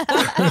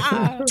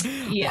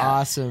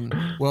 Awesome.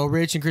 Well,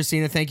 Rich and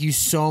Christina, thank you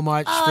so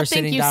much for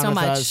sitting down with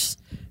us.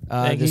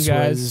 Thank you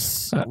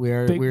guys.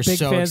 We're big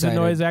so fans excited.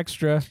 of Noise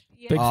Extra.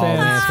 Big Oh, fans.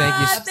 man, thank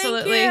you.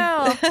 Absolutely.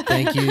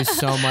 Thank you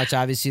so much.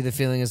 Obviously, the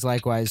feeling is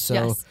likewise.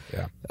 So,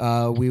 Yes.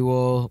 we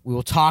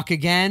will talk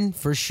again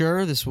for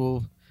sure. This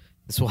will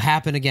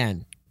happen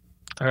again.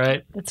 All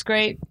right. That's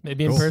great.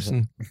 Maybe in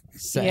person.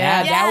 So,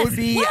 Yeah. that would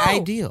be Woo.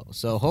 ideal.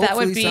 So hopefully That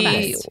would be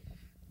someday.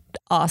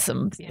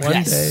 awesome.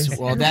 One day.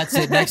 Well, that's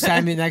it. Next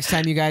time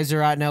you guys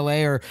are out in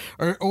LA,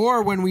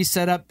 or when we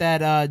set up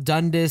that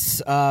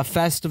Dundas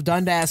Festival.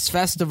 Dundas Fest.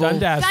 Dundas.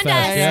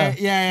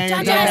 Yeah.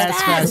 Dundas Dundas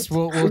Fest. Fest.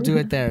 We'll do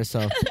it there.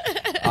 So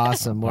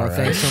awesome. Well, All right.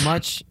 thanks so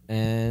much,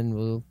 and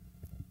we'll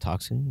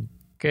talk soon.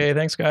 Okay.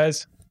 Thanks,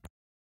 guys.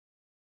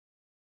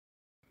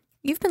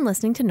 You've been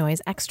listening to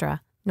Noise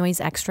Extra.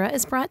 Noise Extra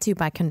is brought to you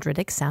by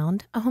Chondritic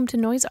Sound, a home to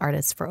noise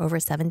artists for over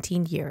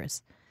 17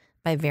 years.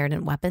 By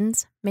Verdant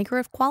Weapons, maker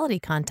of quality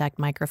contact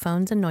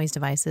microphones and noise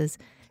devices,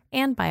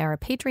 and by our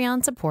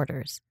Patreon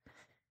supporters.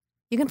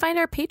 You can find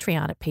our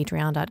Patreon at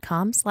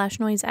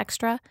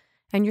patreon.com/noiseextra,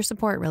 and your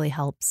support really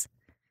helps.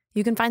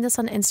 You can find us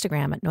on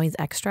Instagram at Noise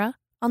Extra,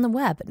 on the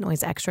web at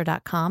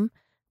noiseextra.com,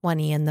 1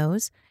 E in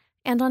those,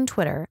 and on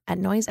Twitter at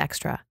Noise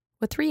Extra,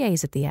 with 3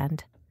 A's at the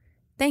end.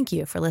 Thank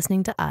you for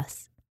listening to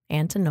us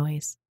and to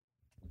Noise.